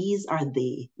 and these are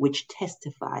they which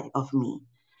testify of me."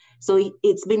 So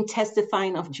it's been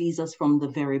testifying of Jesus from the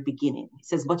very beginning. He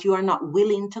says, "But you are not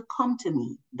willing to come to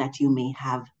me that you may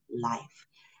have life."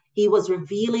 He was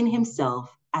revealing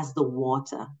himself as the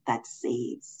water that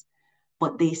saves,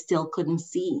 but they still couldn't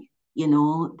see.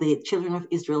 The children of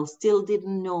Israel still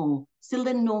didn't know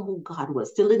who God was,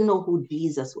 still didn't know who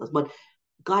Jesus was. But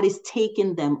God is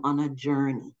taking them on a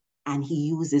journey, and he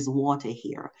uses water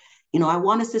here. I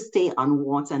want us to stay on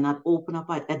water and not open up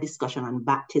a discussion on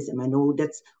baptism. I know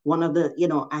that's one of the,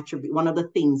 one of the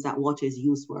things that water is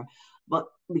used for, but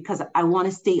because I want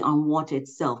to stay on water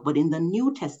itself. But in the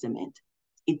New Testament,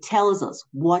 it tells us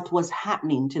what was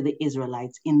happening to the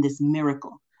Israelites in this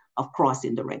miracle of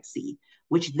crossing the Red Sea,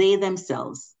 which they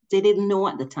themselves, they didn't know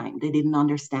at the time. They didn't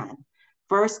understand.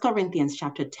 1 Corinthians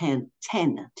chapter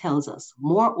 10 tells us,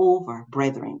 "Moreover,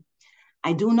 brethren,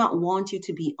 I do not want you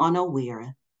to be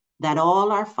unaware that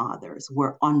all our fathers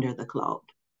were under the cloud."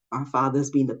 Our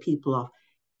fathers being the people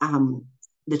of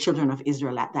the children of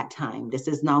Israel at that time. This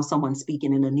is now someone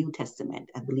speaking in the New Testament.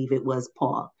 I believe it was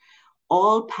Paul.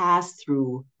 "All passed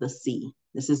through the sea."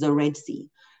 This is the Red Sea.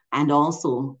 And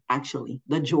also, actually,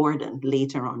 the Jordan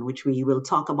later on, which we will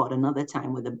talk about another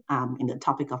time with in the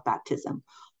topic of baptism.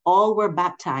 "All were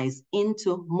baptized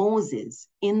into Moses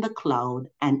in the cloud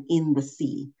and in the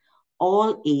sea.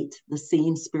 All ate the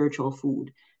same spiritual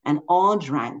food, and all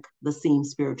drank the same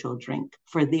spiritual drink,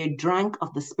 for they drank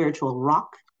of the spiritual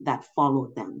rock that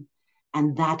followed them,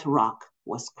 and that rock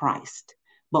was Christ.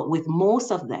 But with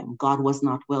most of them, God was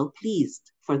not well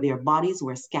pleased, for their bodies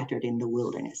were scattered in the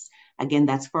wilderness." Again,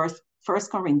 that's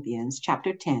First Corinthians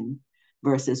chapter 10,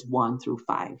 verses 1 through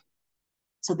 5.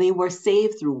 So they were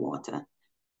saved through water.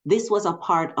 This was a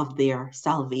part of their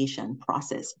salvation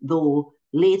process, though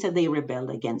later they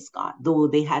rebelled against God, though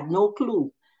they had no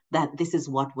clue that this is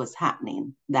what was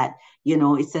happening. That,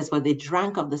 it says, "For they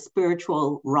drank of the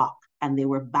spiritual rock, and they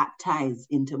were baptized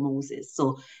into Moses."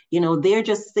 So, they're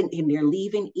just thinking they're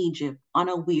leaving Egypt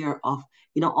unaware of,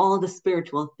 all the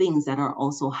spiritual things that are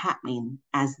also happening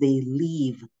as they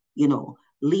leave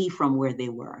from where they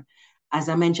were. As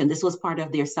I mentioned, this was part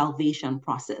of their salvation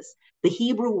process. The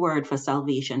Hebrew word for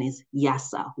salvation is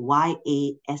yasa,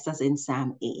 Y-A-S as in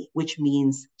Sam A, which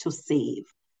means to save,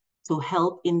 to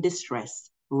help in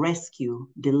distress, rescue,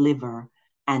 deliver,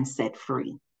 and set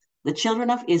free. The children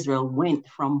of Israel went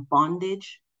from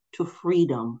bondage to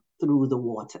freedom through the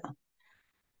water.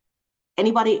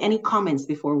 Anybody, any comments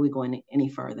before we go any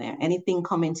further? Anything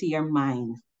come into your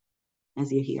mind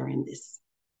as you're hearing this?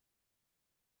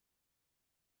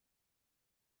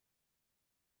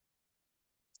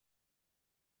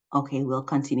 Okay, we'll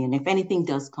continue. And if anything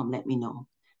does come, let me know.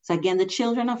 So again, the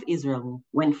children of Israel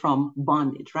went from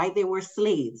bondage, right? They were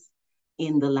slaves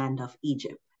in the land of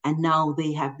Egypt. And now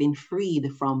they have been freed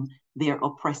from their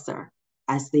oppressor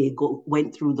as they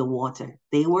went through the water.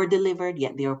 They were delivered,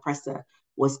 yet their oppressor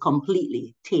was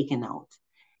completely taken out.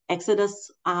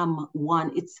 Exodus 1,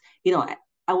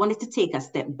 I wanted to take a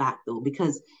step back though,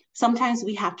 because sometimes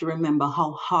we have to remember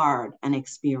how hard an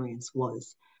experience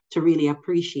was to really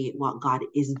appreciate what God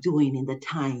is doing in the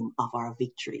time of our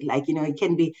victory. Like, it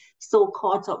can be so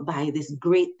caught up by this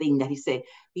great thing that he said,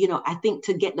 I think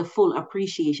to get the full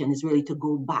appreciation is really to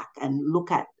go back and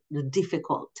look at the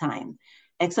difficult time.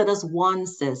 Exodus 1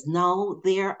 says, "Now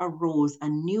there arose a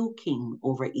new king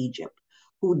over Egypt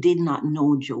who did not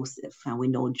know Joseph." And we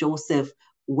know Joseph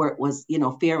was,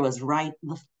 Pharaoh's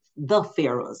the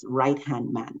Pharaoh's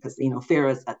right-hand man, because,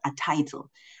 Pharaoh's a title.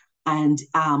 And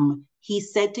he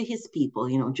said to his people,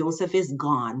 Joseph is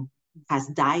gone, has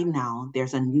died now.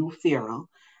 There's a new Pharaoh.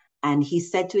 And he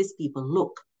said to his people,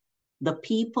 "Look, the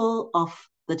people of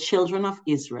the children of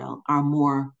Israel are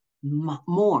more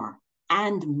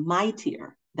and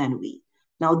mightier than we."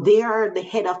 Now they are the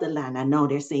head of the land. And now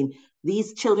they're saying,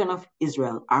 these children of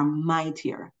Israel are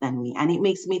mightier than we. And it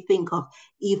makes me think of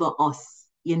even us,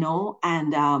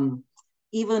 and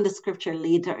even the scripture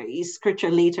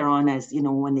later on, as you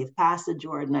know, when they've passed the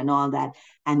Jordan and all that,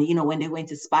 and you know, when they went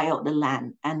to spy out the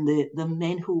land, and the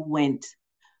men who went,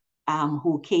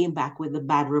 who came back with a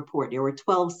bad report. There were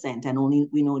 12 sent, and only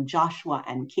we know Joshua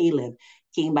and Caleb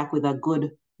came back with a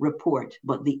good report,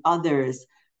 but the others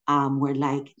were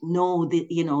like, no,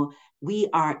 you know, they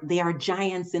are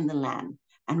giants in the land,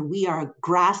 and we are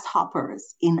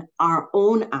grasshoppers in our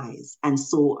own eyes, and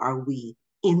so are we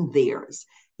in theirs.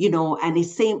 You know, and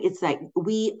it's like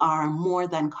we are more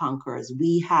than conquerors.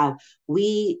 You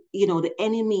know, the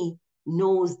enemy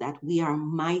knows that we are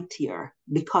mightier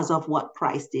because of what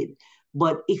Christ did.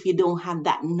 But if you don't have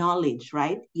that knowledge,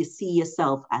 right, you see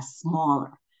yourself as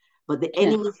smaller. But the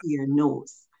enemy here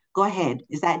knows. Go ahead.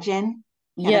 Is that Jen?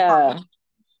 Yeah.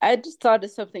 I just thought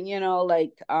of something, you know,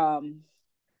 like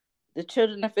the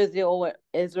children of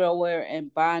Israel were in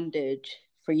bondage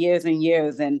for years and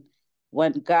years. And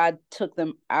when God took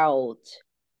them out,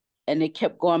 and they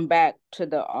kept going back to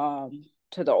the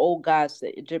old gods,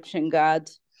 the Egyptian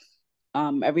gods,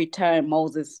 every time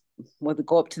Moses would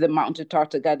go up to the mountain to talk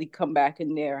to God, he'd come back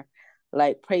in there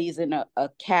like praising a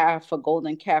calf, a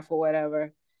golden calf or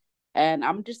whatever. And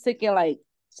I'm just thinking, like,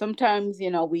 sometimes,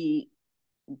 you know,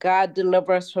 God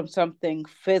deliver us from something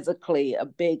physically,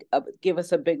 give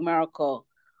us a big miracle,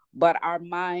 but our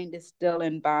mind is still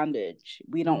in bondage.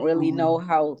 We don't really know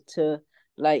how to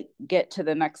like get to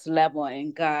the next level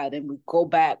in God, and we go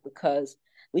back because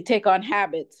we take on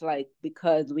habits, like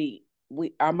because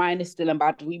our mind is still in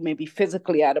bondage. We may be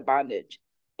physically out of bondage,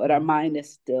 but our mind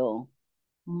is still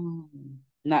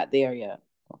not there yet.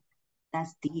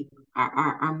 That's deep.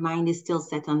 Our mind is still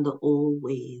set on the old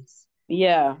ways.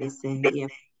 Yeah. They say,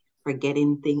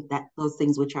 forgetting those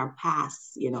things which are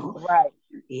past, you know. Right.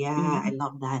 Yeah, I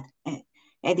love that.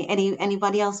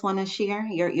 Anybody else want to share?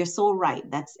 You're so right.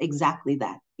 That's exactly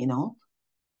that, you know.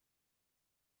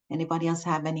 Anybody else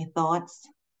have any thoughts?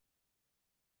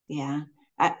 Yeah.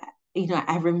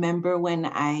 I remember when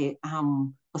I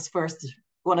was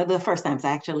one of the first times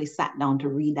I actually sat down to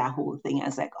read that whole thing. I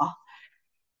was like, oh,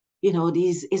 you know,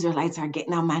 these Israelites are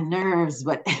getting on my nerves.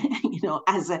 But, you know,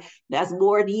 as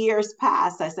more years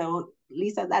pass, I said, well,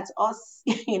 Lisa, that's us,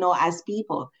 you know, as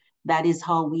people. That is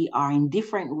how we are in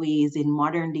different ways. In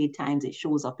modern day times, it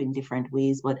shows up in different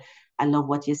ways. But I love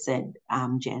what you said,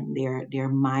 Jen. Their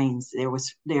minds, they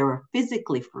were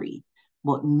physically free,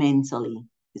 but mentally,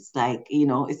 it's like, you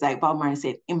know, it's like Bob Marley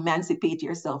said, emancipate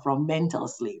yourself from mental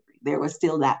slavery. There was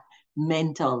still that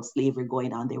mental slavery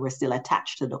going on. They were still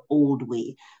attached to the old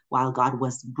way while God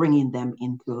was bringing them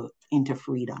into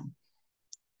freedom.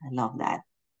 I love that.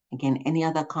 Again, any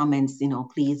other comments, you know,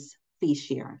 please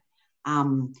share.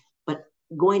 But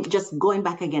going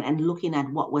back again and looking at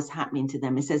what was happening to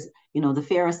them, it says, you know, the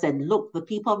Pharaoh said, look, the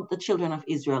people of the children of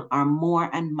Israel are more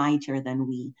and mightier than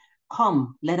we.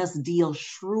 Come, let us deal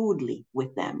shrewdly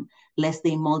with them, lest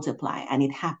they multiply. And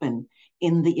it happened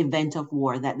in the event of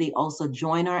war that they also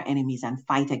join our enemies and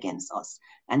fight against us,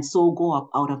 and so go up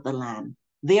out of the land.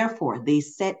 Therefore, they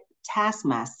set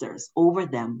taskmasters over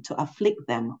them to afflict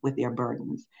them with their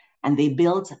burdens. And they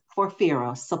built for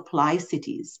Pharaoh supply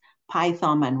cities,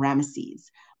 Pithom and Ramesses.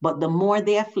 But the more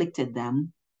they afflicted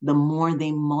them, the more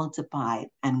they multiplied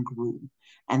and grew.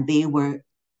 And they were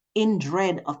in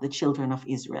dread of the children of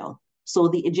Israel. So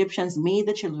the Egyptians made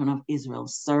the children of Israel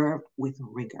serve with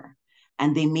rigor,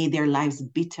 and they made their lives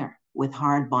bitter with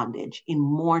hard bondage, in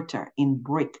mortar, in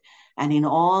brick, and in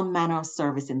all manner of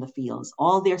service in the fields.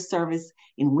 All their service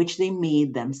in which they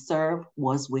made them serve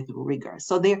was with rigor.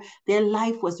 So their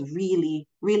life was really,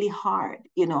 really hard,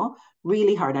 you know,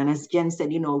 really hard. And as Jen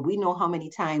said, you know, we know how many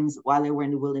times while they were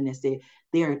in the wilderness,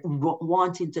 they're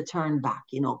wanting to turn back,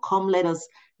 you know, come let us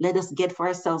get for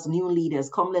ourselves new leaders,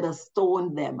 come let us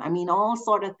stone them. I mean, all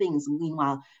sort of things.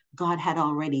 Meanwhile, God had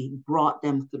already brought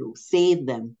them through, saved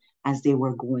them as they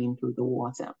were going through the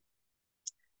water.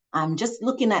 I'm just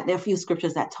looking at there are a few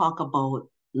scriptures that talk about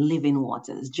living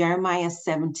waters. Jeremiah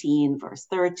 17, verse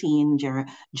 13,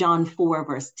 John 4,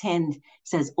 verse 10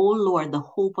 says, O Lord, the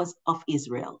hope of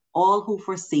Israel, all who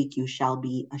forsake you shall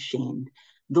be ashamed.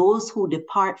 Those who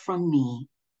depart from me,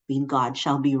 being God,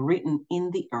 shall be written in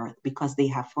the earth, because they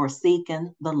have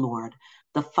forsaken the Lord,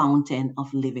 the fountain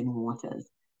of living waters.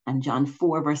 And John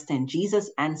 4, verse 10, Jesus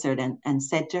answered and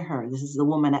said to her, this is the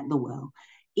woman at the well,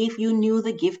 if you knew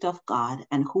the gift of God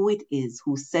and who it is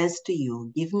who says to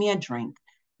you, give me a drink,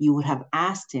 you would have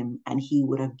asked him and he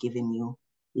would have given you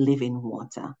living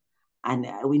water. And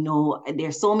we know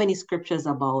there's so many scriptures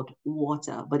about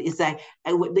water, but it's like,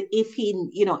 if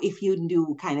you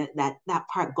knew kind of that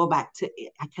part, go back to,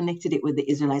 I connected it with the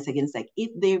Israelites again. It's like,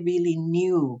 if they really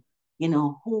knew, you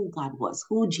know, who God was,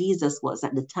 who Jesus was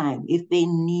at the time, if they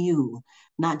knew,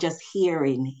 not just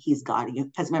hearing he's God.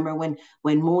 Because remember when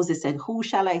Moses said, who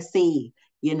shall I say,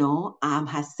 you know,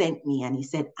 has sent me? And he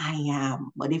said, I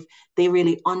am. But if they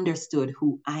really understood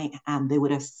who I am, they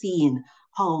would have seen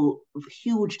how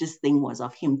huge this thing was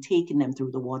of him taking them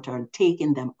through the water and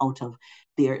taking them out of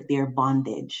their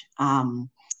bondage.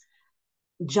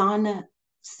 John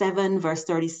 7 verse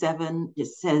 37, it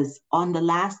says, on the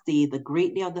last day, the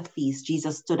great day of the feast,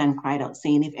 Jesus stood and cried out,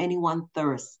 saying, if anyone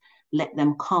thirsts, let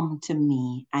them come to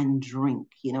me and drink.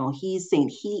 You know, he's saying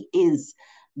he is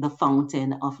the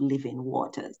fountain of living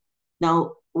waters.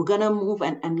 Now, we're going to move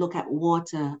and look at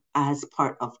water as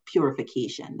part of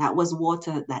purification. That was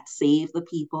water that saved the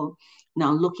people.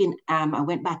 Now, looking, I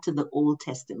went back to the Old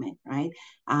Testament, right?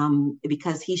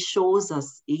 Because he shows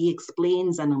us, he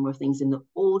explains a number of things in the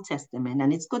Old Testament,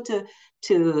 and it's good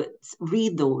to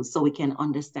read those so we can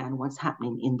understand what's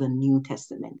happening in the New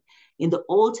Testament. In the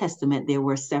Old Testament, there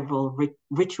were several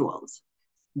rituals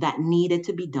that needed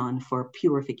to be done for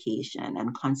purification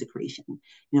and consecration.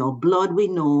 You know, blood, we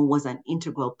know, was an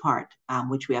integral part,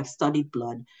 which we have studied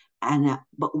blood, and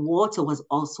but water was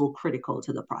also critical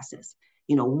to the process.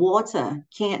 You know, water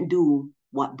can't do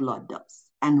what blood does,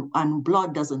 and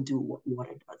blood doesn't do what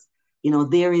water does. You know,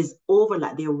 there is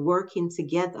overlap, they're working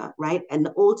together, right? And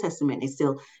the Old Testament is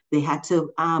still, they had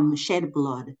to shed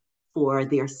blood for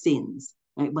their sins,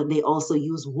 right? But they also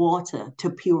use water to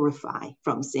purify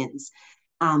from sins.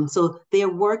 So they're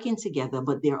working together,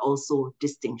 but there are also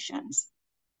distinctions.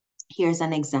 Here's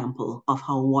an example of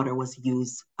how water was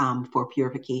used for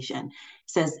purification. It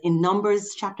says in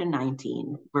Numbers chapter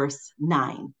 19, verse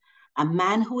 9, a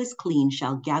man who is clean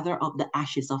shall gather up the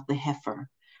ashes of the heifer,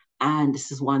 and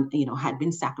this is one, you know, had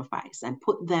been sacrificed, and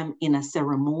put them in a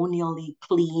ceremonially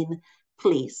clean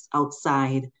place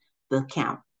outside the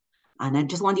camp. And I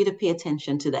just want you to pay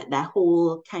attention to that. That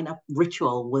whole kind of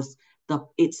ritual was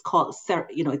it's called,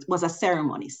 you know, it was a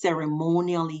ceremony,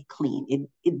 ceremonially clean.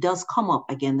 It does come up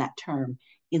again, that term,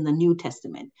 in the New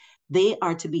Testament. They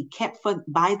are to be kept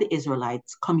by the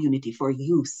Israelites community for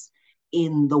use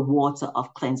in the water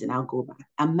of cleansing. I'll go back.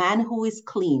 A man who is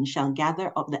clean shall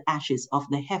gather up the ashes of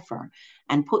the heifer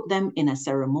and put them in a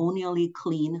ceremonially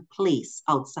clean place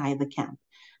outside the camp.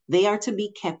 They are to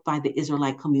be kept by the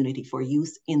Israelite community for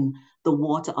use in the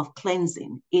water of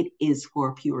cleansing. It is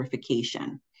for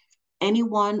purification.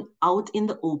 Anyone out in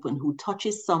the open who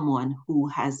touches someone who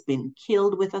has been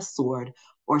killed with a sword,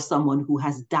 or someone who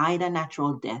has died a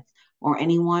natural death, or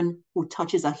anyone who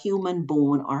touches a human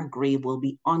bone or grave will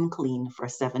be unclean for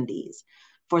 7 days.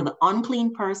 For the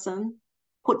unclean person,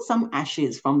 put some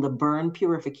ashes from the burn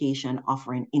purification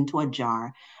offering into a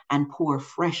jar and pour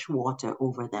fresh water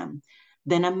over them.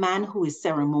 Then a man who is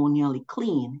ceremonially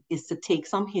clean is to take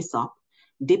some hyssop,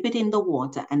 dip it in the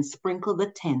water, and sprinkle the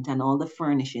tent and all the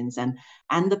furnishings and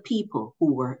the people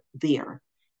who were there.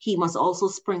 He must also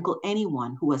sprinkle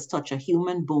anyone who has touched a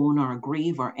human bone or a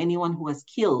grave, or anyone who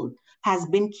has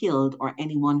been killed, or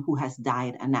anyone who has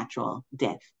died a natural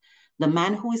death. The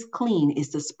man who is clean is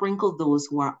to sprinkle those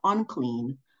who are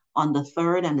unclean on the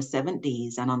 3rd and the 7th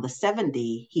days, and on the 7th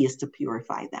day he is to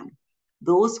purify them.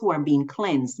 Those who are being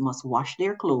cleansed must wash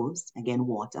their clothes, again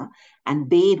water, and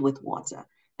bathe with water,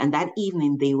 and that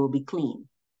evening they will be clean.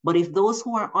 But if those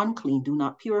who are unclean do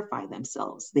not purify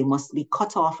themselves, they must be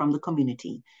cut off from the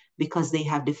community, because they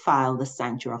have defiled the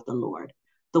sanctuary of the Lord.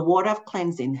 The water of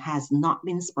cleansing has not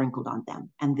been sprinkled on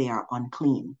them, and they are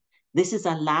unclean. This is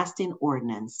a lasting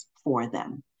ordinance for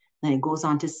them. Then it goes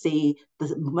on to say,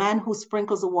 the man who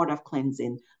sprinkles the water of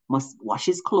cleansing must wash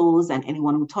his clothes, and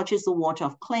anyone who touches the water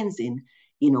of cleansing,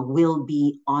 you know, will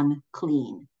be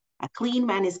unclean. A clean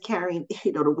man is carrying,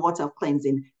 you know, the water of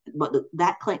cleansing, but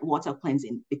that water of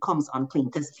cleansing becomes unclean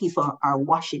because people are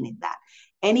washing in that.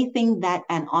 Anything that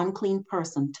an unclean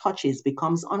person touches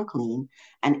becomes unclean,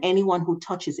 and anyone who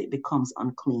touches it becomes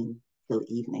unclean till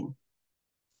evening.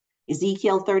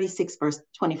 Ezekiel 36 verse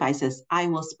 25 says, I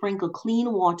will sprinkle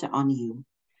clean water on you,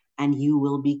 and you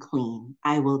will be clean.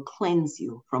 I will cleanse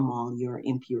you from all your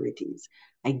impurities.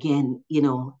 Again, you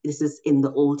know, this is in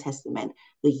the Old Testament,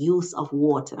 the use of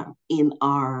water in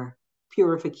our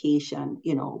purification,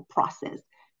 you know, process.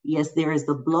 Yes, there is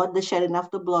the blood, the shedding of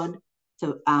the blood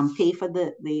to pay for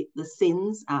the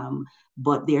sins,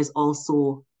 but there's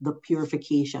also the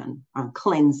purification and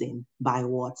cleansing by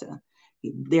water.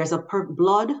 There's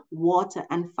blood, water,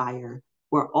 and fire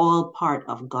were all part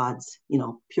of God's, you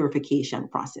know, purification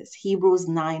process. Hebrews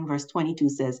 9 verse 22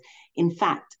 says, in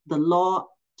fact, the law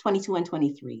 22 and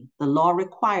 23, the law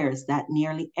requires that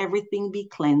nearly everything be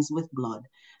cleansed with blood,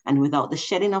 and without the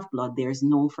shedding of blood, there is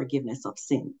no forgiveness of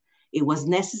sin. It was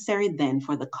necessary then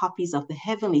for the copies of the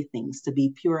heavenly things to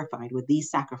be purified with these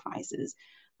sacrifices,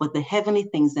 but the heavenly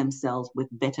things themselves with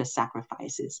better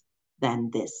sacrifices than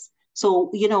this. So,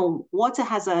 you know, water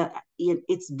has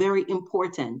it's very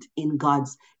important in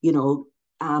God's, making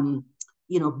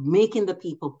the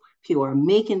people pure,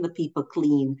 making the people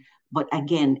clean. But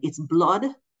again, it's blood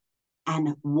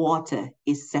and water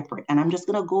is separate. And I'm just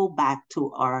going to go back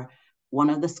to one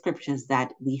of the scriptures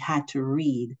that we had to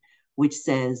read, which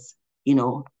says,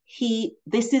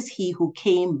 this is he who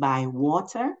came by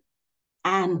water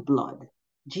and blood,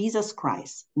 Jesus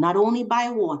Christ, not only by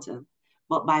water,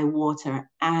 but by water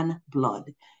and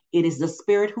blood. It is the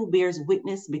Spirit who bears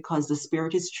witness, because the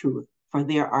Spirit is truth. For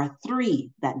there are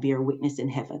three that bear witness in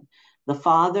heaven: the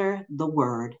Father, the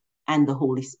Word, and the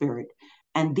Holy Spirit.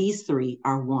 And these three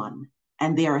are one.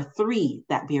 And there are three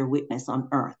that bear witness on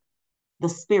earth: the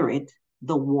Spirit,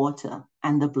 the water,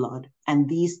 and the blood. And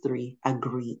these three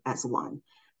agree as one.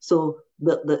 So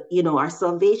our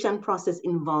salvation process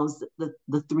involves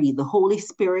the three: the Holy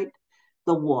Spirit,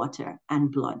 the water, and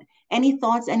blood. Any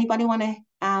thoughts? Anybody want to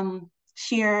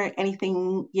share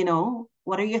anything?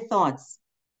 What are your thoughts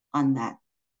on that?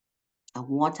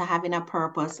 Water having a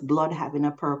purpose, blood having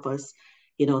a purpose,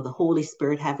 the Holy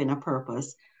Spirit having a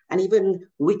purpose. And even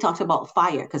we talked about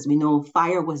fire, because we know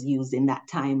fire was used in that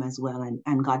time as well.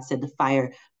 And God said the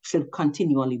fire should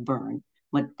continually burn.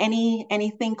 But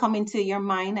anything come into your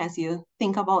mind as you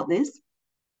think about this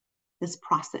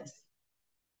process?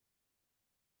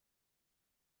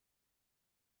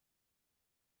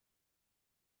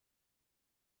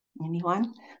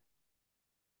 Anyone?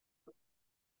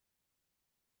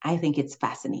 I think it's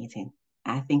fascinating.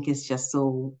 I think it's just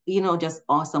so, just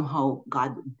awesome how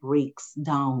God breaks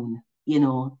down,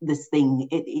 this thing.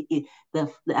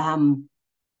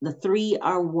 The three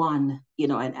are one,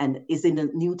 and is in the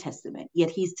New Testament.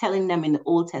 Yet he's telling them in the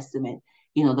Old Testament,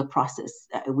 the process.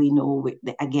 We know,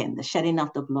 again, the shedding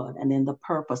of the blood, and then the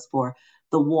purpose for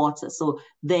the water. So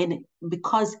then,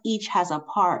 because each has a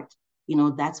part,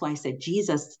 that's why I said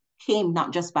Jesus came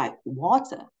not just by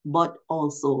water, but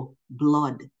also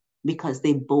blood, because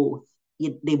they both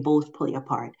play a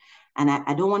part. And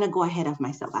I don't want to go ahead of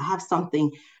myself. I have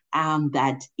something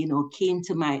that came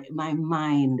to my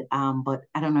mind, but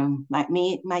I don't know,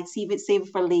 might save it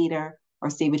for later, or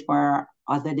save it for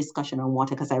other discussion on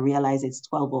water, because I realize it's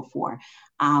 12:04.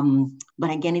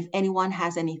 But again, if anyone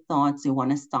has any thoughts, you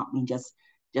want to stop me, just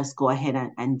go ahead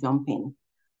and jump in.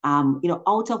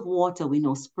 Out of water, we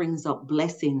know springs up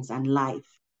blessings and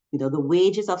life. The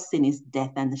wages of sin is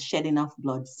death, and the shedding of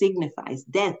blood signifies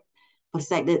death. But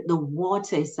it's like the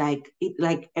water is like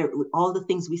all the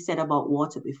things we said about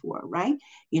water before, right?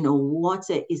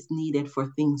 Water is needed for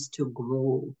things to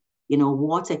grow.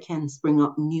 Water can spring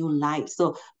up new life.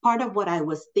 So part of what I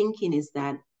was thinking is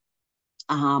that,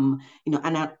 I'll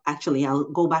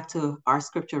go back to our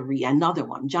scripture, read another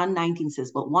one. John 19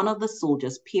 says, but one of the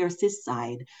soldiers pierced his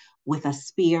side with a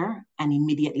spear, and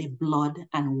immediately blood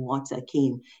and water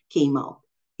came out.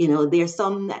 There's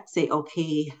some that say,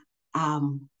 okay,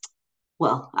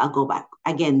 well, I'll go back.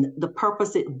 Again, the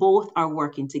purpose, both are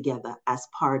working together as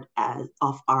part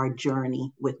of our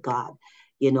journey with God.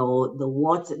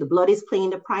 The blood is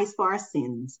paying the price for our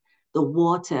sins. The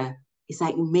water is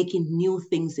like making new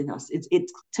things in us.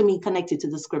 It's to me connected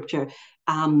to the scripture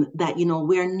that,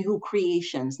 we're new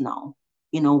creations now.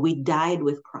 We died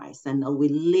with Christ and we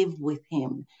live with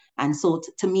him. And so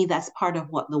to me, that's part of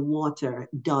what the water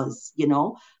does,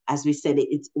 as we said,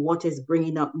 water is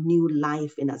bringing up new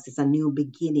life in us. It's a new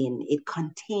beginning. It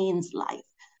contains life.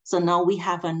 So now we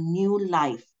have a new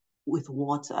life with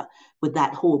water, with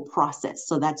that whole process.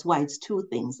 So that's why it's two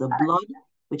things: the blood,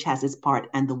 which has its part,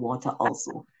 and the water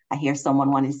also. I hear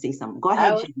someone wanting to say something. Go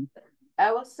ahead, Jim.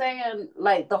 I was saying,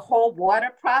 like, the whole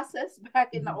water process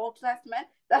back in the Old Testament,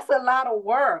 that's a lot of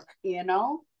work, a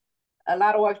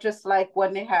lot of work, just like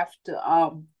when they have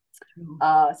to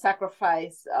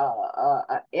sacrifice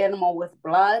an animal with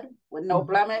blood, with no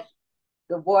blemish.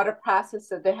 The water process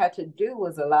that they had to do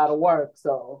was a lot of work.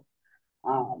 So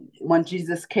when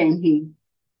Jesus came,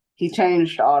 he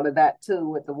changed all of that too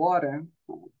with the water.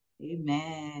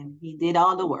 Amen. He did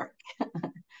all the work.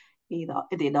 He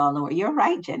did all the work. You're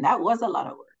right, Jen. That was a lot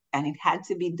of work. And it had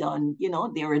to be done.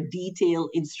 There were detailed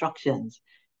instructions.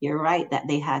 You're right that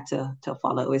they had to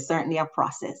follow. It was certainly a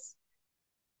process.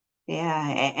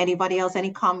 Yeah. Anybody else?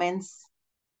 Any comments?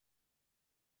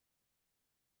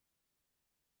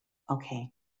 Okay.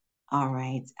 All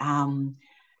right.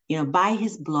 By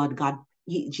his blood,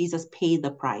 Jesus paid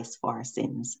the price for our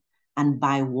sins. And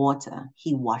by water,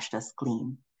 he washed us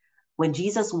clean. When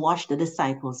Jesus washed the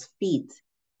disciples' feet,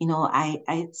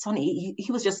 Sonny,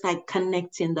 he was just like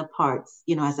connecting the parts,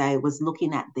 as I was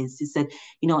looking at this. He said,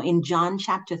 in John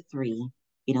chapter 3,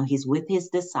 he's with his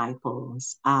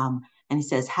disciples. And he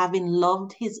says, having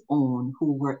loved his own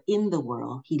who were in the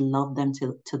world, he loved them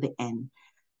to the end.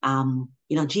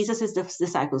 Jesus'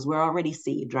 disciples were already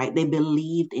saved, right? They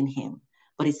believed in him.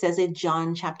 But it says in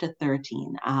John chapter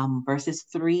 13, verses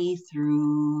 3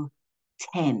 through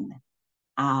 10,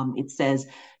 it says,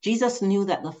 Jesus knew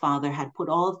that the Father had put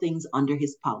all things under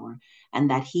his power and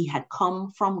that he had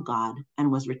come from God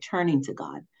and was returning to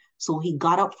God. So he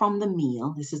got up from the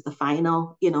meal. This is the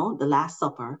final, the Last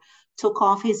Supper, took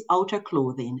off his outer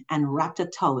clothing and wrapped a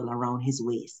towel around his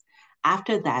waist.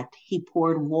 After that, he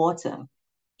poured water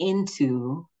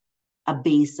into a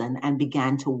basin and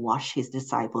began to wash his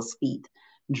disciples' feet,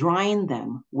 drying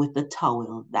them with the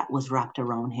towel that was wrapped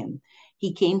around him.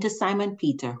 He came to Simon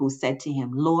Peter, who said to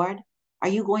him, Lord, are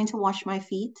you going to wash my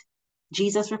feet?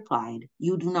 Jesus replied,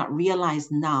 you do not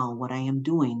realize now what I am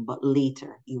doing, but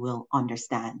later you will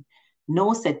understand.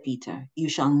 No, said Peter, you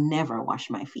shall never wash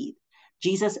my feet.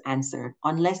 Jesus answered,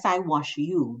 unless I wash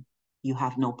you, you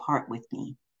have no part with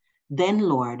me. Then,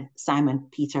 Lord, Simon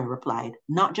Peter replied,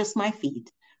 not just my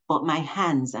feet, but my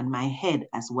hands and my head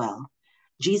as well.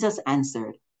 Jesus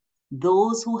answered,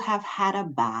 those who have had a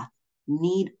bath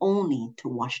need only to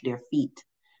wash their feet.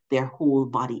 Their whole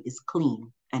body is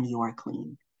clean, and you are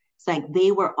clean. It's like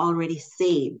they were already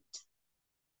saved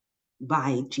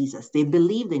by Jesus. They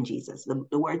believed in Jesus.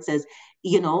 The word says,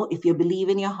 if you believe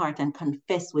in your heart and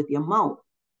confess with your mouth,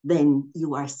 then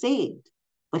you are saved.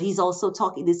 But he's also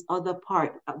talking the other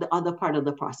part of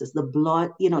the process. The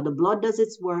blood, the blood does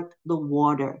its work. The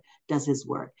water does its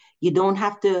work. You don't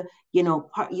have to,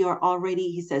 you're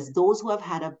already, he says, those who have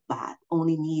had a bath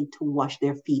only need to wash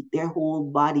their feet. Their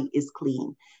whole body is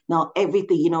clean. Now,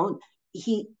 everything,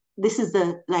 this is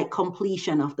the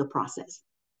completion of the process.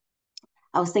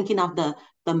 I was thinking of the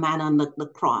man on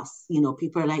the cross.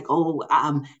 People are like,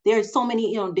 there's so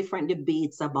many, different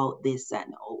debates about this.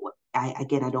 And I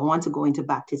don't want to go into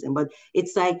baptism, but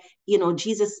it's like,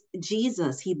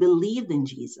 Jesus, he believed in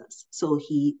Jesus. So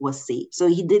he was saved. So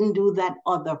he didn't do that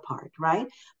other part, right?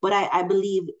 But I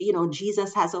believe,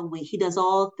 Jesus has a way. He does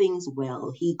all things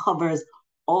well. He covers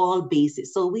all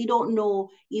bases. So we don't know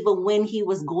even when he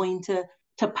was going to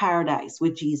paradise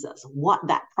with Jesus, what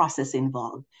that process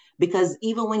involved. Because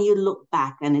even when you look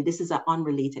back, and this is an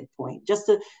unrelated point, just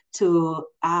to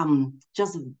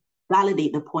just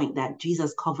validate the point that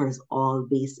Jesus covers all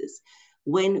bases.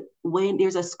 When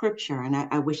there's a scripture, and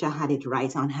I wish I had it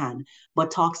right on hand, but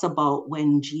talks about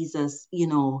when Jesus,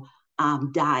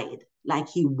 died, like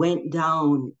he went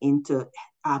down into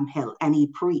hell and he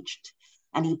preached.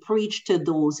 And he preached to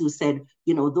those who said,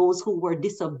 those who were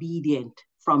disobedient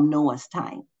from Noah's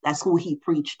time. That's who he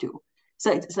preached to.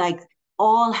 So it's like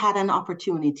all had an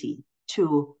opportunity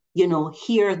to,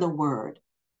 hear the word,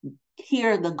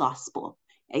 hear the gospel.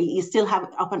 You still have,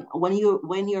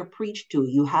 when you're preached to,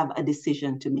 you have a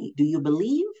decision to make. Do you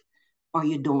believe or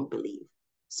you don't believe?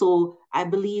 So I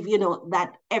believe,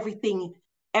 that everything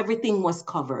was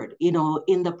covered,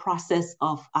 in the process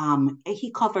of,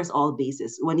 he covers all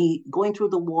bases. When he going through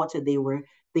the water, they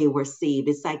were saved.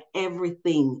 It's like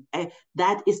everything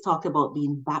that is talked about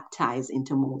being baptized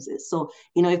into Moses. So,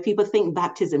 if people think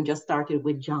baptism just started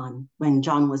with John, when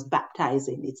John was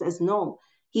baptizing, it says, no,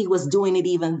 he was doing it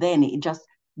even then.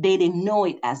 They didn't know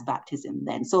it as baptism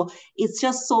then. So it's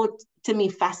just so, to me,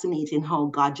 fascinating how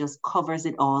God just covers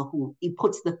it all. He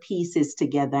puts the pieces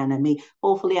together. And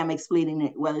hopefully I'm explaining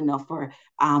it well enough for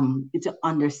to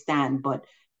understand. But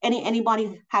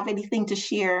anybody have anything to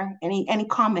share? Any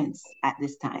comments at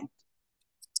this time?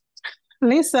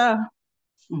 Lisa,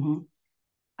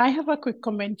 I have a quick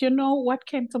comment. What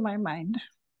came to my mind?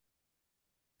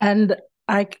 And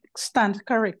I stand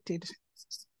corrected.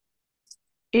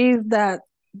 Is that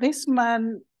this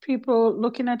man, people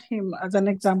looking at him as an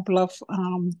example of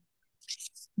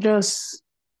just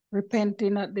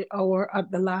repenting at the hour, at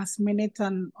the last minute,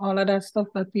 and all of that stuff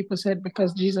that people said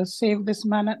because Jesus saved this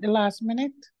man at the last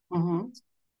minute.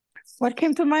 What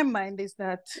came to my mind is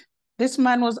that this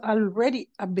man was already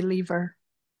a believer.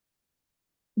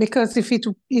 Because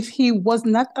if he was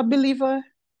not a believer,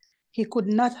 he could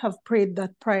not have prayed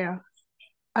that prayer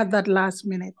at that last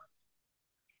minute.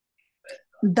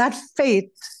 That faith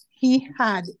he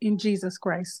had in Jesus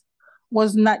Christ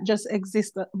was not just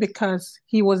exist because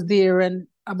he was there and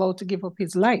about to give up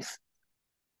his life.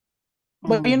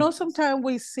 But sometimes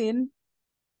we sin.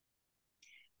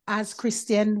 As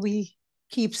Christian, we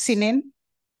keep sinning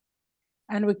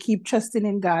and we keep trusting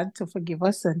in God to forgive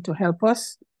us and to help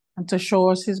us and to show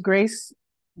us his grace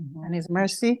and his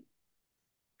mercy.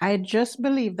 I just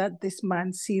believe that this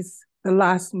man sees the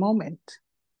last moment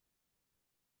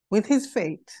with his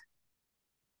faith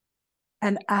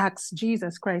and asks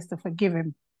Jesus Christ to forgive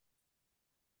him.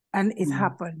 And it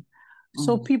happened.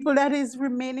 So people that is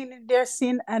remaining in their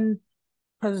sin and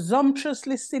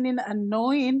presumptuously sinning and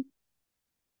knowing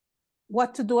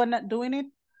what to do and not doing it,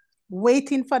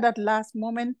 waiting for that last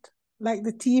moment, like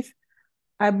the thief,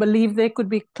 I believe they could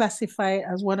be classified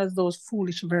as one of those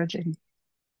foolish virgins.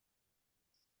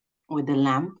 With the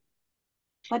lamp.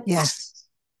 But yes.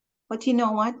 But you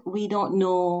know what? We don't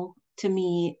know. To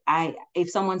me, if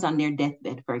someone's on their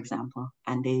deathbed, for example,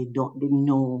 and they didn't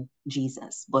know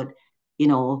Jesus, but you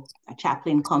know, a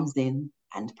chaplain comes in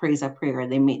and prays a prayer,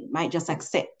 they might just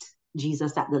accept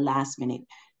Jesus at the last minute.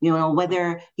 You know,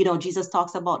 whether, you know, Jesus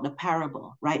talks about the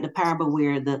parable, right? The parable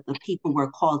where the people were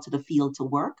called to the field to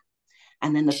work.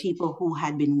 And then the people who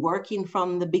had been working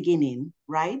from the beginning,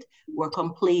 right, were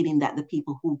complaining that the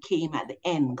people who came at the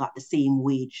end got the same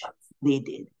wage they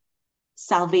did.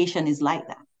 Salvation is like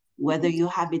that. Whether you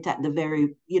have it at the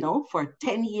very, you know, for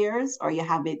 10 years or you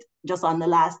have it just on the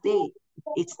last day,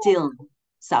 it's still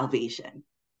salvation,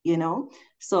 you know?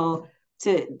 So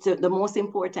the most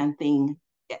important thing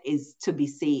is to be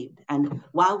saved. And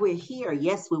while we're here,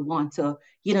 yes, we want to,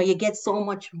 you know, you get so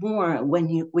much more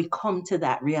when we come to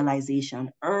that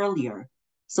realization earlier,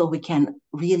 so we can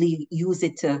really use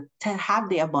it to have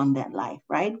the abundant life,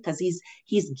 right? Because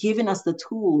he's given us the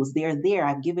tools. They're there.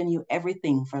 I've given you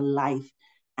everything for life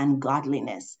and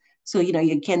godliness. So, you know,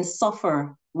 you can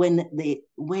suffer when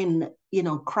you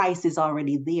know, Christ is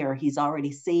already there. He's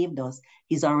already saved us.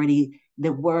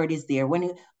 The word is there.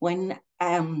 When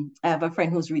I have a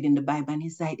friend who's reading the Bible and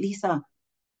he's like, Lisa,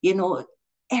 you know,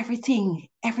 everything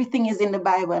is in the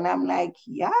Bible. And I'm like,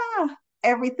 yeah,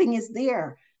 everything is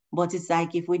there. But it's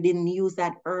like, if we didn't use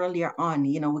that earlier on,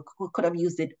 you know, we could have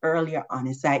used it earlier on.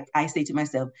 It's like, I say to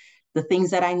myself, the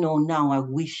things that I know now, I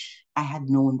wish I had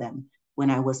known them when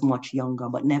I was much younger.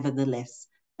 But nevertheless,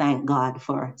 thank God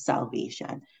for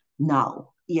salvation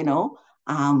now, you know.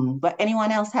 But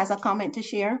anyone else has a comment to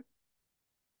share?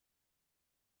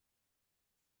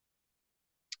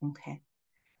 Okay.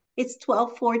 It's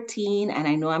 12:14, and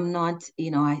I know I'm not, you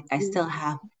know, I still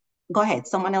have, go ahead.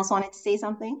 Someone else wanted to say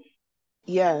something?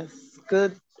 Yes.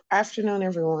 Good afternoon,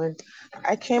 everyone.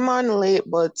 I came on late,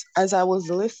 but as I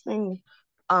was listening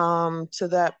to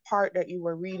that part that you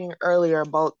were reading earlier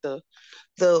about the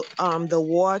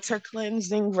water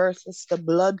cleansing versus the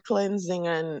blood cleansing,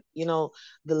 and you know,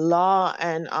 the law,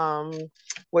 and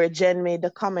where Jen made the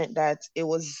comment that it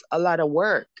was a lot of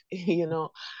work, you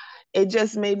know, it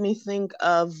just made me think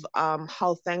of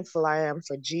how thankful I am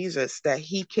for Jesus, that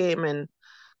he came and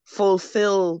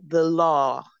fulfilled the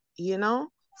law, you know,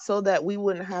 so that we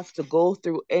wouldn't have to go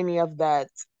through any of that.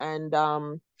 And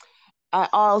I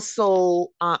also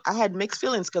I had mixed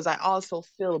feelings because I also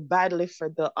feel badly for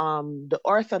the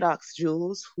Orthodox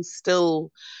Jews who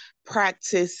still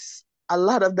practice a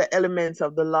lot of the elements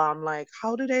of the law. I'm like,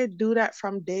 how do they do that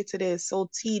from day to day? It's so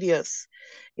tedious,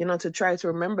 you know, to try to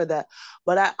remember that.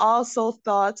 But I also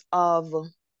thought of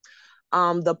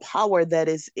the power that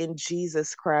is in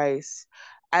Jesus Christ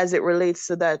as it relates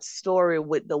to that story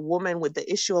with the woman with the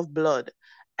issue of blood,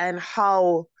 and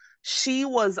how she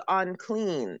was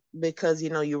unclean because, you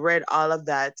know, you read all of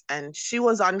that, and she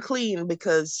was unclean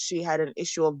because she had an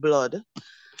issue of blood,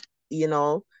 you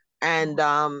know, and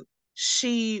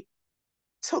she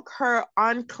took her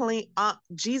unclean,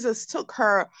 Jesus took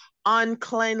her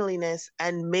uncleanliness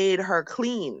and made her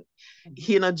clean,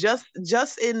 you know, just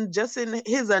in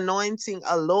his anointing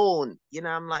alone, you know.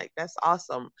 I'm like, that's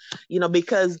awesome, you know,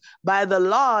 because by the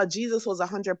law Jesus was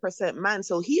 100% man,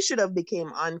 so he should have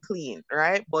became unclean,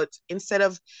 right? But instead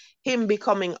of him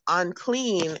becoming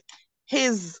unclean,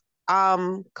 his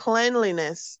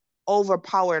cleanliness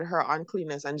overpowered her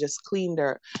uncleanness and just cleaned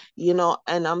her, you know.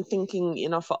 And I'm thinking, you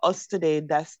know, for us today,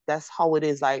 that's how it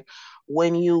is. Like,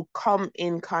 when you come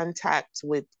in contact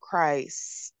with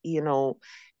Christ, you know,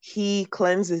 he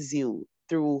cleanses you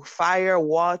through fire,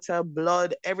 water,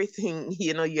 blood, everything.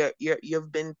 You know,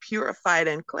 you've been purified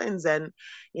and cleansed. And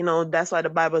you know, that's why the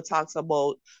Bible talks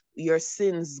about your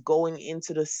sins going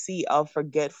into the sea of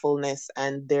forgetfulness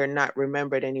and they're not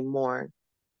remembered anymore,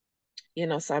 you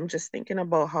know. So I'm just thinking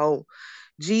about how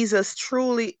Jesus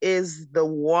truly is the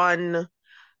one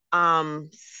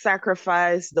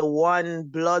sacrifice, the one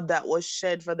blood that was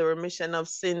shed for the remission of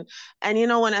sin. And you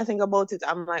know, when I think about it,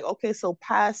 I'm like, okay, so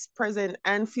past, present,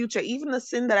 and future, even the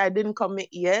sin that I didn't commit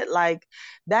yet, like,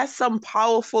 that's some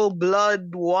powerful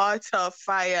blood, water,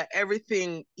 fire,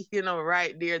 everything, you know,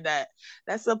 right there.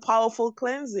 That's a powerful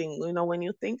cleansing, you know, when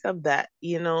you think of that,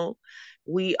 you know.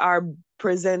 we are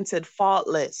presented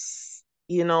faultless,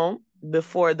 you know,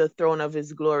 before the throne of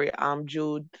his glory.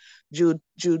 Jude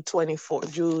 24,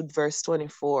 Jude verse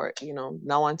 24, you know,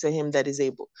 now unto him that is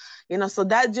able. You know, so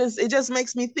that it just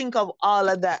makes me think of all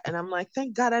of that. And I'm like,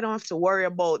 thank God I don't have to worry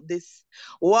about this.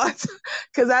 What?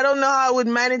 Because I don't know how I would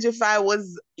manage if I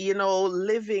was, you know,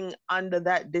 living under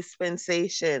that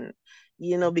dispensation.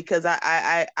 You know, because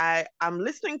I'm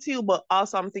listening to you, but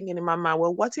also I'm thinking in my mind,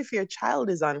 well, what if your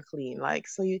child is unclean? Like,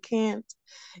 so you can't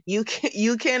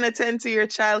attend to your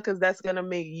child because that's gonna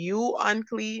make you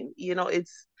unclean. You know,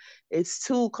 it's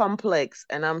too complex,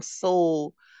 and I'm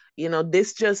so, you know,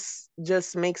 this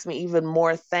just makes me even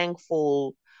more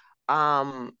thankful,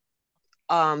 um,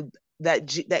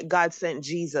 that God sent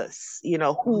Jesus. You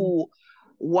know, who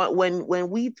when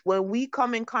we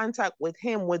come in contact with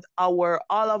him, with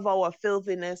all of our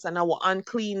filthiness and our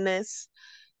uncleanness,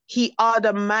 he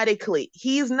automatically,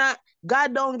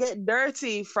 God don't get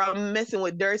dirty from messing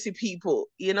with dirty people,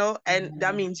 you know, and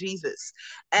that means Jesus.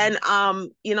 And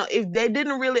you know, if they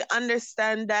didn't really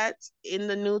understand that in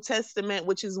the New Testament,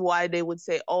 which is why they would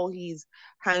say, oh, he's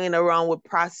hanging around with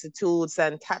prostitutes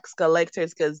and tax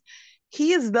collectors, because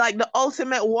he is like the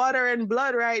ultimate water and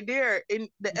blood right there, in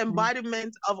the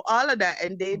embodiment of all of that.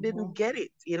 And they didn't get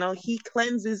it. You know, he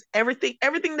cleanses everything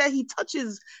that he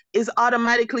touches is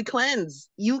automatically cleansed.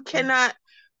 We cannot,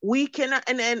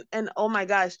 and oh my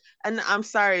gosh, and I'm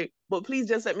sorry, but please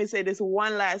just let me say this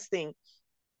one last thing.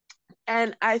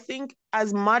 And I think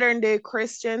as modern day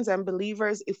Christians and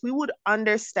believers, if we would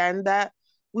understand that,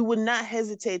 we would not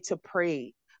hesitate to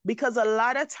pray. Because a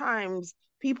lot of times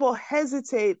people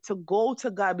hesitate to go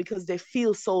to God because they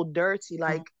feel so dirty.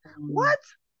 Like, what?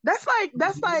 That's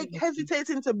like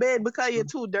hesitating to bed because you're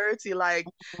too dirty. Like,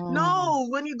 no,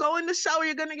 when you go in the shower,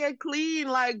 you're gonna get clean.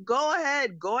 Like, go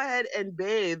ahead and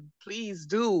bathe. Please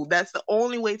do. That's the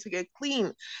only way to get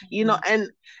clean. You know,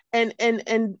 and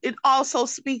it also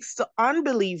speaks to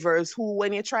unbelievers who,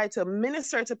 when you try to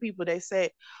minister to people, they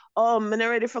say, oh, I'm not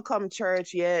ready for come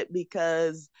church yet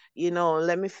because, you know,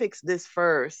 let me fix this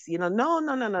first. You know, no.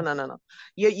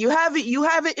 You have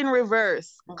it in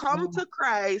reverse. Come to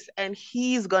Christ and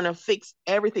he's gonna fix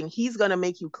everything. He's gonna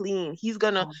make you clean. He's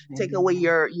gonna take away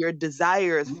your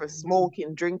desires for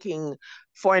smoking, drinking,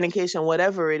 fornication,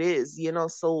 whatever it is, you know.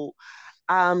 So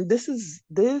this is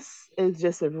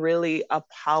just a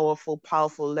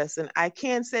powerful lesson. I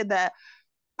can't say that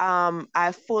I'm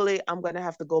gonna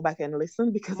have to go back and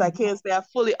listen, because I can't say I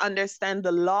fully understand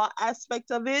the law aspect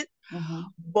of it.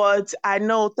 But I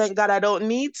know, thank God, I don't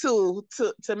need to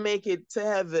make it to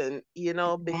heaven, you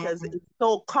know, because it's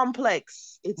so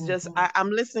complex. It's just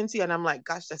I'm listening to you and I'm like,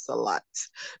 gosh, that's a lot.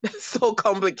 That's so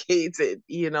complicated,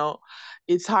 you know.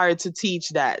 It's hard to teach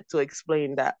that, to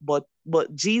explain that, but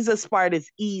Jesus' part is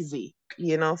easy,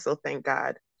 you know. So thank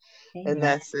God. Amen. And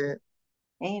that's it.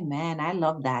 Amen. I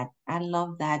love that. I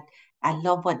love that. I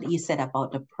love what you said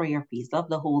about the prayer piece. Love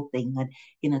the whole thing. And,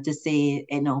 you know, to say,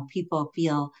 you know, people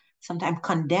feel sometimes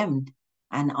condemned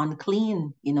and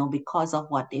unclean, you know, because of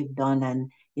what they've done,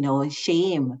 and, you know,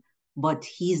 shame. But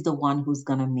he's the one who's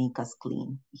going to make us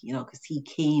clean, you know, because he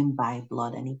came by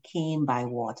blood and he came by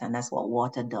water. And that's what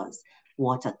water does.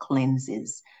 Water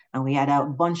cleanses. And we had a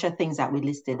bunch of things that we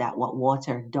listed, that what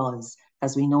water does,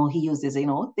 because we know he uses, you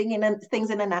know, things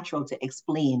in the natural to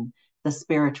explain the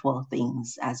spiritual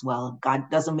things as well. God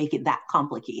doesn't make it that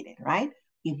complicated, right?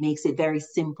 He makes it very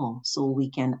simple so we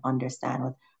can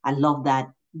understand. I love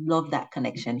that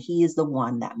connection. He is the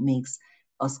one that makes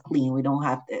us clean. We don't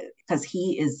have to, because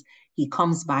he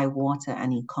comes by water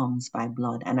and he comes by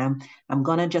blood. And I'm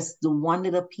gonna just do one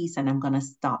little piece and I'm gonna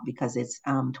stop because it's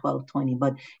 12:20.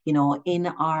 But you know, in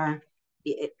our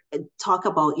talk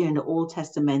about, you know, in the Old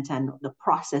Testament and the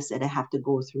process that they have to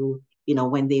go through, you know,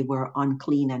 when they were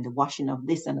unclean, and the washing of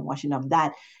this and the washing of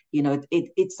that, you know,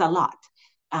 it's a lot,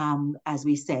 as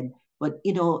we said. But,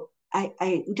 you know,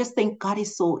 I just think God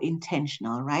is so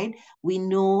intentional, right? We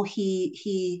know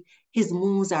his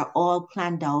moves are all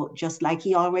planned out, just like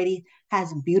he already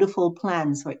has beautiful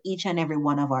plans for each and every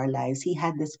one of our lives. He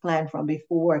had this plan from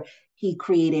before he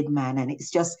created man. And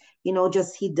it's just, you know,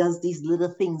 just he does these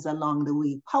little things along the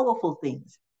way, powerful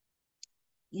things.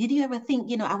 Did you ever think,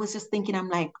 you know, I was just thinking, I'm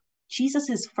like,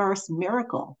 Jesus's first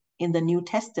miracle in the New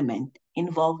Testament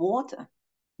involved water,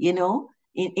 you know?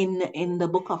 In the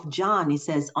book of John, it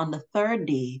says on the third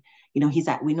day, you know,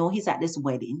 we know he's at this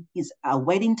wedding. A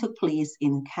wedding took place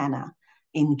in Cana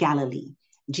in Galilee.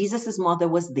 Jesus's mother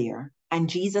was there, and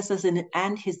Jesus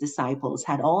and his disciples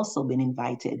had also been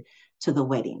invited to the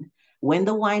wedding. When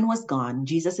the wine was gone,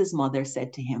 Jesus's mother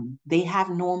said to him, "They have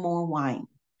no more wine."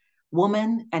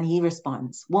 Woman, and he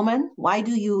responds, woman, why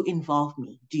do you involve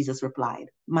me? Jesus replied,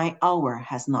 my hour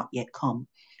has not yet come.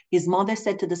 His mother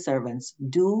said to the servants,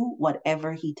 do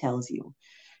whatever he tells you.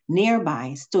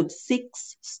 Nearby stood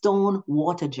 6 stone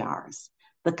water jars,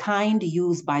 the kind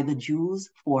used by the Jews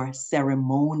for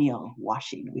ceremonial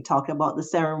washing. We talk about the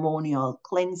ceremonial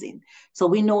cleansing. So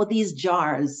we know these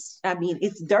jars, I mean,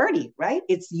 it's dirty, right?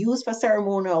 It's used for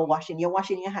ceremonial washing. You're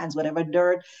washing your hands, whatever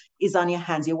dirt is on your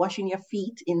hands. You're washing your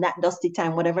feet in that dusty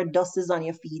time, whatever dust is on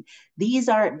your feet. These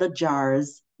are the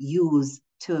jars used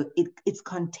to, it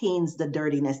contains the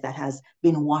dirtiness that has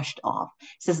been washed off. It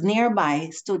says, nearby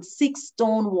stood 6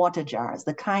 stone water jars,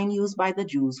 the kind used by the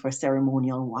Jews for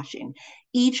ceremonial washing,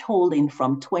 each holding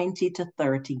from 20 to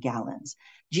 30 gallons.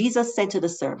 Jesus said to the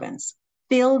servants,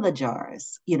 fill the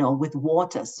jars, with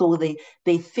water. So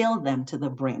they filled them to the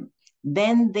brim.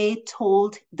 Then he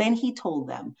told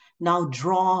them, now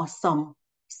draw some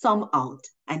out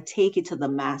and take it to the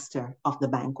master of the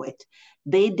banquet.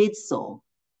 They did so.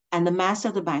 And the master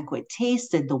of the banquet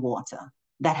tasted the water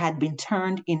that had been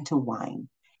turned into wine.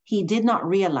 He did not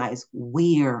realize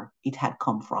where it had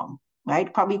come from,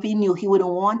 right? Probably if he knew, he wouldn't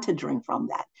want to drink from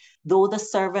that, though the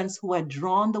servants who had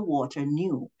drawn the water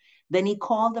knew. Then he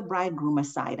called the bridegroom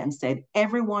aside and said,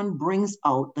 everyone brings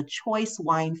out the choice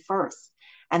wine first,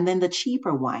 and then the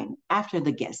cheaper wine after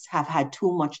the guests have had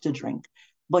too much to drink.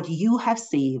 But you have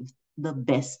saved the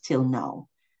best till now.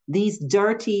 These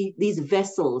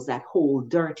vessels that hold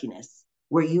dirtiness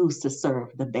were used to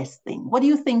serve the best thing. What do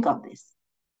you think of this?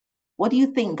 What do you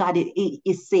think God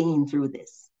is saying through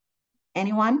this?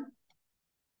 Anyone?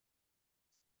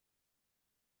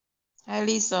 Hi,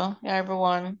 Lisa. Hi,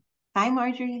 everyone. Hi,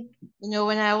 Marjorie.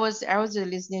 When I was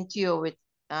listening to you with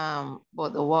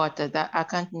about the water, that I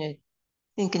continued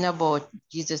thinking about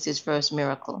Jesus's first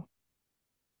miracle,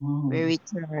 where he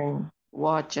turned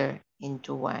water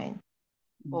into wine.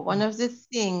 But one of the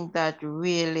things that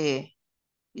really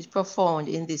is profound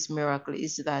in this miracle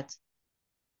is that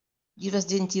Jesus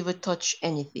didn't even touch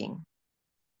anything.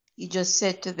 He just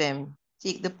said to them,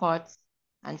 take the pot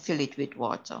and fill it with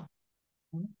water.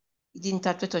 He didn't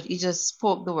have to touch, he just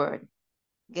spoke the word.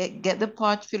 Get the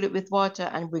pot, fill it with water,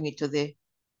 and bring it to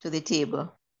the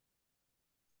table.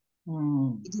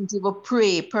 He didn't even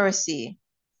pray per se.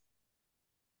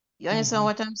 You understand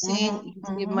what I'm saying? He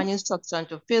just gave him an instruction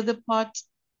to fill the pot.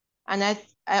 And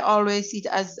I always see it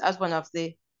as one of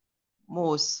the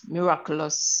most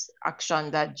miraculous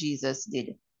action that Jesus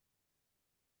did.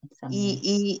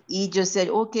 He just said,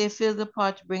 okay, fill the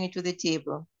pot, bring it to the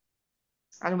table.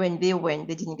 And when they went,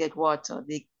 they didn't get water.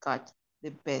 They got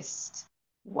the best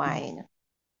wine.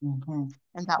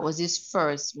 And that was his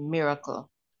first miracle.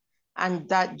 And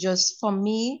that just, for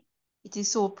me, it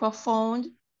is so profound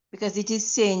because it is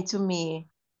saying to me,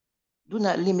 do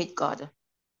not limit God.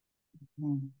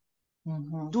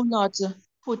 Do not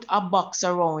put a box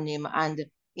around him and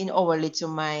in our little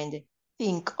mind,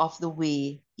 think of the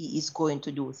way he is going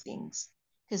to do things.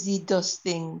 Because he does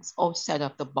things outside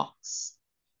of the box.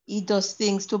 He does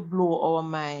things to blow our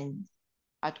mind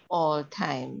at all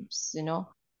times,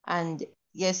 And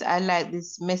yes, I like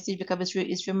this message because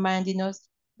it's reminding us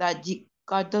that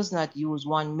God does not use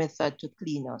one method to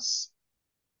clean us.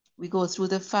 We go through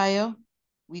the fire,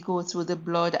 we go through the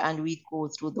blood, and we go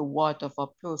through the water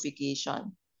for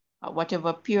purification. At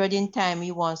whatever period in time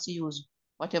he wants to use,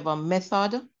 whatever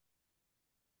method,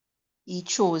 he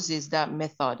chooses that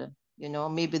method.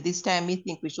 Maybe this time he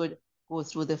think we should go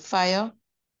through the fire.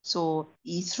 So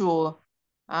he threw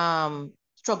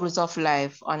struggles of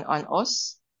life on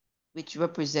us, which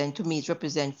represent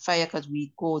fire, because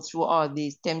we go through all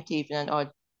these temptations and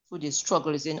all through these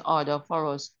struggles in order for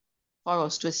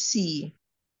us to see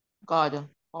God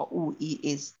or who he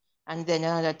is. And then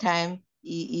another time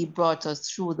he brought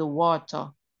us through the water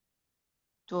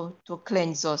to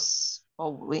cleanse us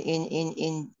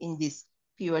in this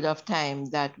period of time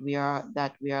that we are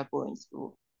going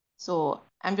through. So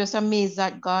I'm just amazed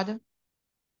at God,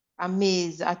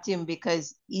 amazed at him,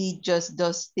 because he just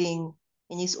does things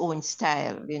in his own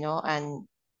style, and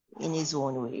in his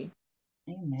own way.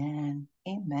 Amen.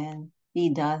 Amen. He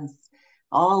does.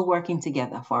 All working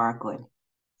together for our good.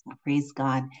 Praise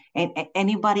God. And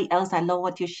anybody else? I love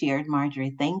what you shared,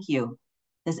 Marjorie. Thank you.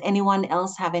 Does anyone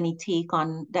else have any take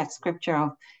on that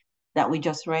scripture that we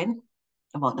just read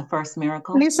about the first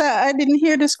miracle? Lisa, I didn't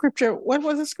hear the scripture. What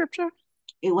was the scripture?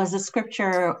 It was a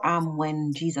scripture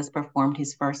when Jesus performed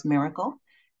his first miracle,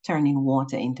 turning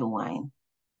water into wine.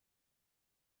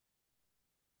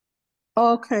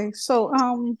 Okay, so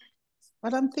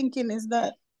what I'm thinking is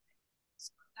that,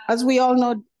 as we all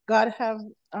know, God have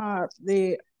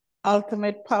the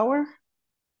ultimate power.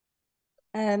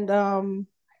 And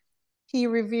he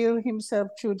revealed himself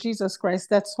through Jesus Christ.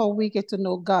 That's how we get to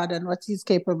know God and what he's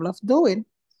capable of doing.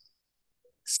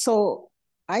 So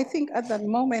I think at that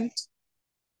moment,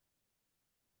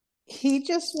 he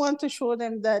just wants to show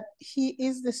them that he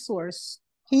is the source.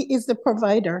 He is the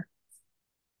provider.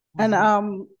 And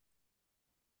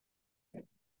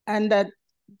that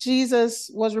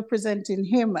Jesus was representing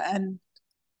him, and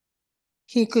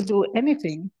he could do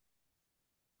anything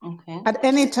at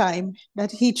any time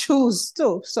that he chose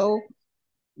to. So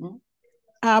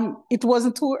it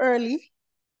wasn't too early,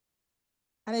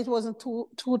 and it wasn't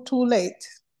too late.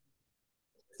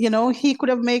 You know, he could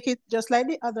have made it just like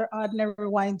the other ordinary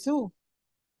wine too.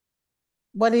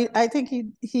 But I think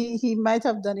he might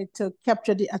have done it to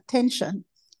capture the attention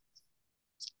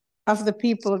of the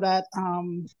people, that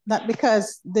not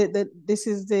because this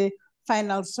is the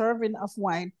final serving of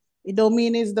wine, it don't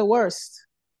mean it's the worst,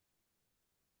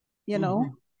 you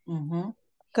know,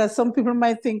 because some people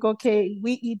might think, okay,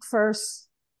 we eat first,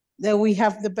 then we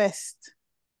have the best.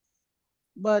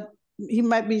 But he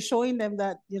might be showing them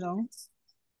that, you know,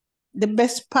 the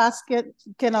best basket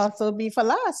can also be for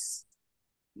last.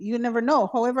 You never know.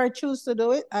 However I choose to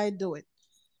do it, I do it.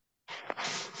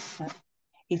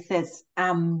 It says,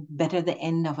 better the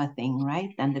end of a thing,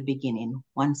 right, than the beginning.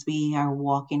 Once we are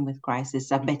walking with Christ,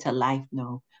 it's a better life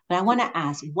now. But I want to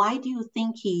ask, why do you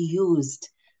think he used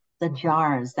the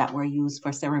jars that were used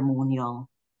for ceremonial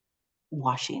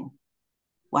washing?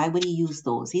 Why would he use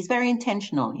those? He's very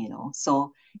intentional, you know.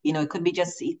 So, you know, it could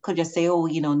just say, oh,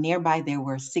 you know, nearby there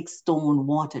were 6 stone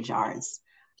water jars.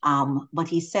 But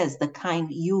he says the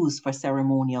kind used for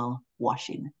ceremonial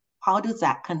washing. How does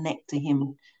that connect to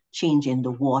him changing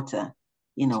the water,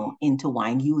 you know, into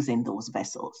wine using those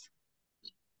vessels?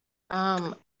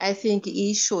 I think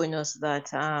he's showing us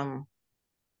that,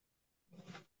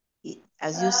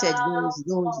 as you said,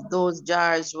 those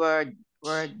jars were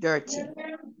dirty,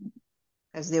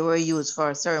 as they were used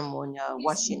for ceremonial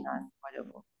washing and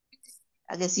whatever.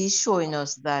 I guess he's showing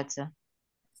us that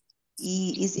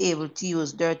he is able to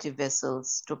use dirty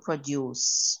vessels to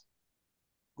produce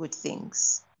good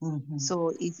things.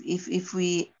 So if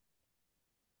we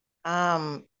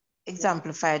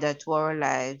exemplify that to our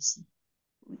lives,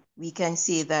 we can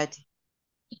see that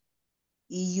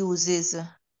he uses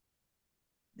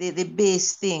the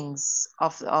base things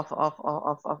of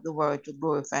the world to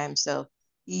glorify himself.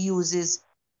 He uses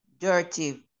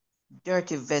dirty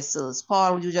vessels.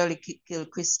 Paul usually killed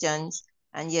Christians,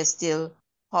 and yet still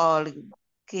Paul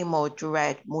came out to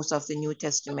write most of the New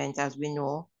Testament, as we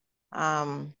know.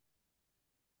 A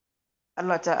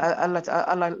lot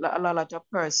of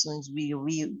persons, we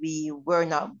were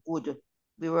not good.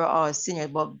 We were all sinners,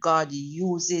 but God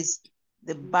uses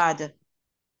the bad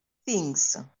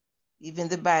things. Even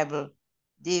the Bible,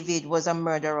 David was a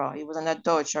murderer, he was an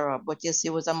adulterer, but yes, he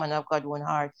was a man of God's own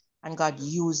heart, and God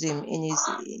used him in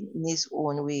his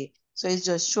own way. So it's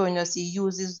just showing us he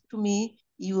uses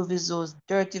those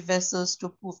dirty vessels to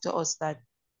prove to us that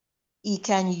he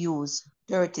can use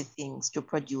dirty things to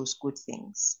produce good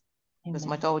things. Doesn't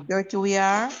matter how dirty we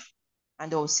are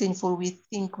and how sinful we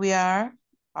think we are,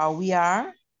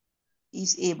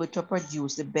 he's able to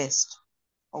produce the best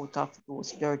out of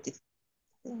those dirty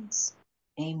things.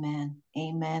 Amen.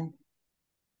 Amen.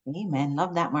 Amen.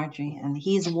 Love that, Marjorie. And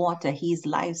he's water, he's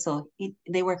life. So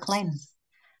they were cleansed.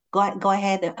 Go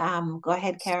ahead,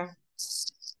 Kara.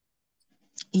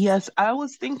 Yes, I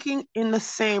was thinking in the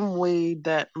same way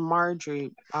that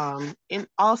Marjorie, in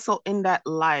that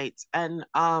light, and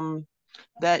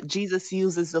that Jesus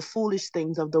uses the foolish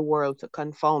things of the world to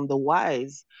confound the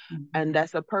wise. And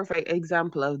that's a perfect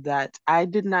example of that. I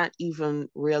did not even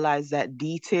realize that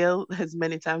detail as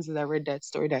many times as I read that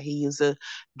story, that he used a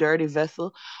dirty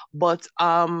vessel. But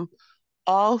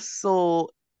also,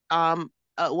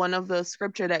 one of the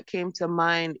scripture that came to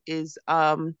mind is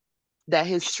that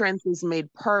his strength is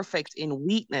made perfect in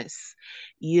weakness.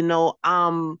 You know,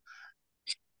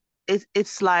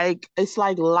 it's like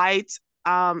light,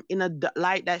 in a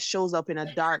light that shows up in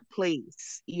a dark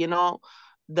place. You know,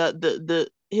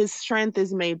 his strength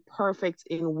is made perfect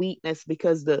in weakness,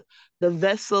 because the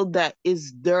vessel that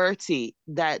is dirty,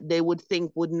 that they would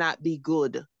think would not be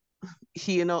good,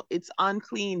 you know, it's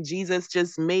unclean, Jesus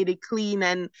just made it clean.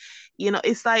 And you know,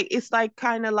 it's like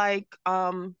kind of like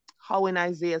how in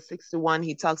Isaiah 61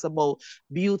 he talks about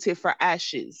beauty for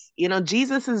ashes. You know,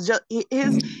 Jesus is just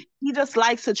he just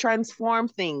likes to transform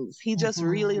things. He just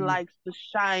really likes to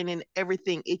shine in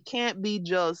everything. It can't be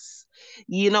just,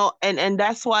 and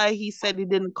that's why he said he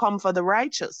didn't come for the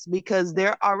righteous, because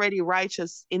they're already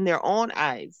righteous in their own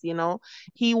eyes.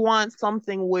 He wants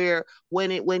something where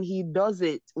when he does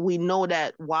it, we know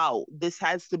that, wow, this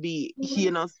has to be,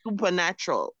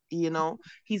 supernatural.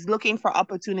 He's looking for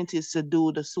opportunities to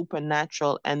do the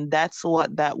supernatural, and that's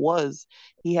what that was.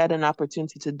 He had an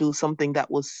opportunity to do something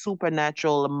that was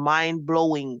supernatural,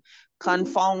 mind-blowing,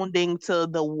 confounding to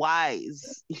the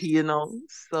wise.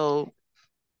 So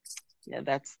yeah,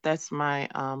 that's my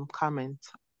comment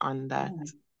on that.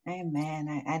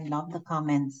 Amen. I love the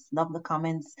comments. Love the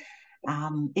comments.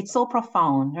 It's so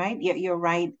profound, right? You're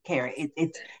right, Carrie.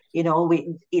 It's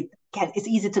it's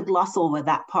easy to gloss over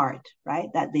that part, right?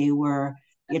 That they were,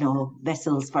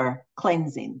 vessels for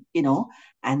cleansing,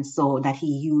 and so that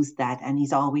he used that, and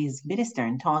he's always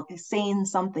ministering, saying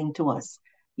something to us,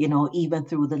 even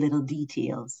through the little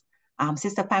details.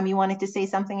 Sister Pam, you wanted to say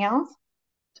something else?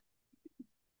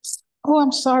 Oh,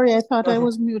 I'm sorry. I thought I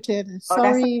was muted.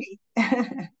 Sorry. Oh, that's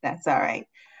okay. That's all right.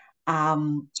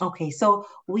 Okay, so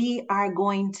we are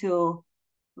going to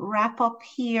wrap up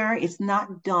here. It's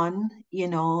not done,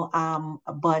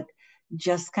 but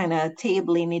just kind of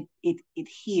tabling it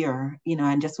here,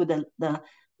 and just with the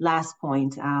last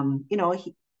point,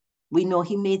 we know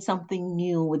he made something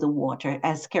new with the water.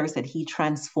 As Carrie said, he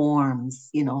transforms,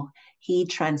 he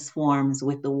transforms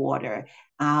with the water.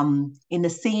 In the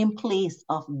same place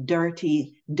of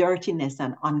dirtiness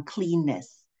and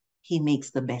uncleanness, he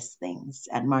makes the best things.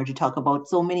 And Margie talked about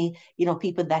so many,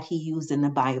 people that he used in the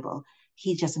Bible.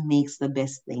 He just makes the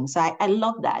best things. So I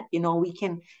love that. We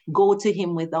can go to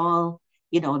him with all,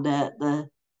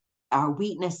 our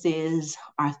weaknesses,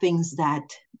 our things that,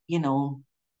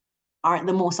 aren't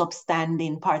the most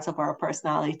upstanding parts of our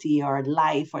personality or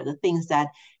life, or the things that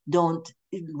don't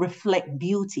reflect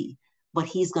beauty. But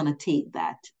he's going to take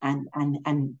that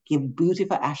and give beauty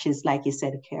for ashes, like you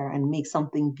said, Kara, and make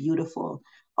something beautiful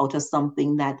out of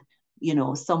something that,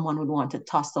 someone would want to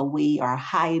toss away or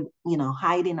hide,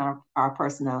 hiding our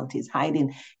personalities,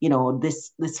 hiding,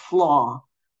 this flaw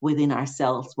within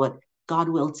ourselves. But God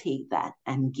will take that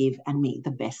and give and make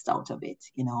the best out of it.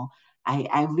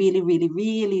 I really, really,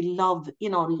 really love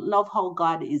how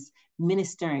God is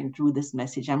ministering through this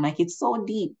message. I'm like, it's so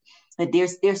deep that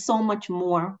there's so much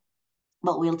more,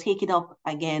 but we'll take it up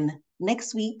again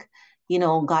next week,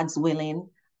 God's willing.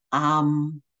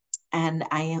 And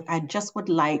I just would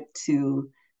like to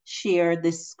share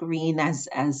this screen as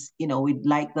we'd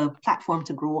like the platform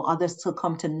to grow, others to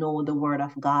come to know the Word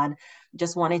of God.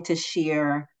 Just wanted to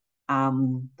share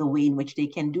the way in which they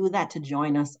can do that, to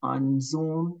join us on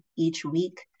Zoom each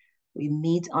week. We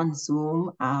meet on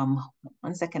Zoom.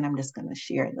 1 second, I'm just going to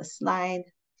share the slide.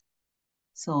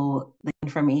 So the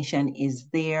information is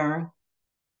there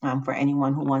for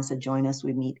anyone who wants to join us.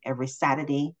 We meet every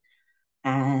Saturday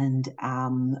and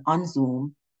on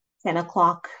Zoom, 10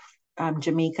 o'clock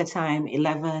Jamaica time,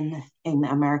 11 in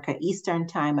America Eastern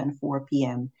time, and 4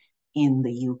 p.m. in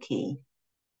the UK.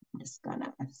 I'm just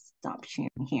gonna stop sharing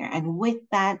here. And with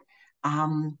that,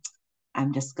 I'm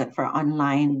just good for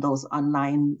those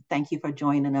online. Thank you for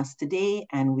joining us today,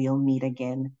 and we'll meet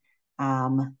again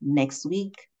next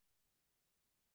week.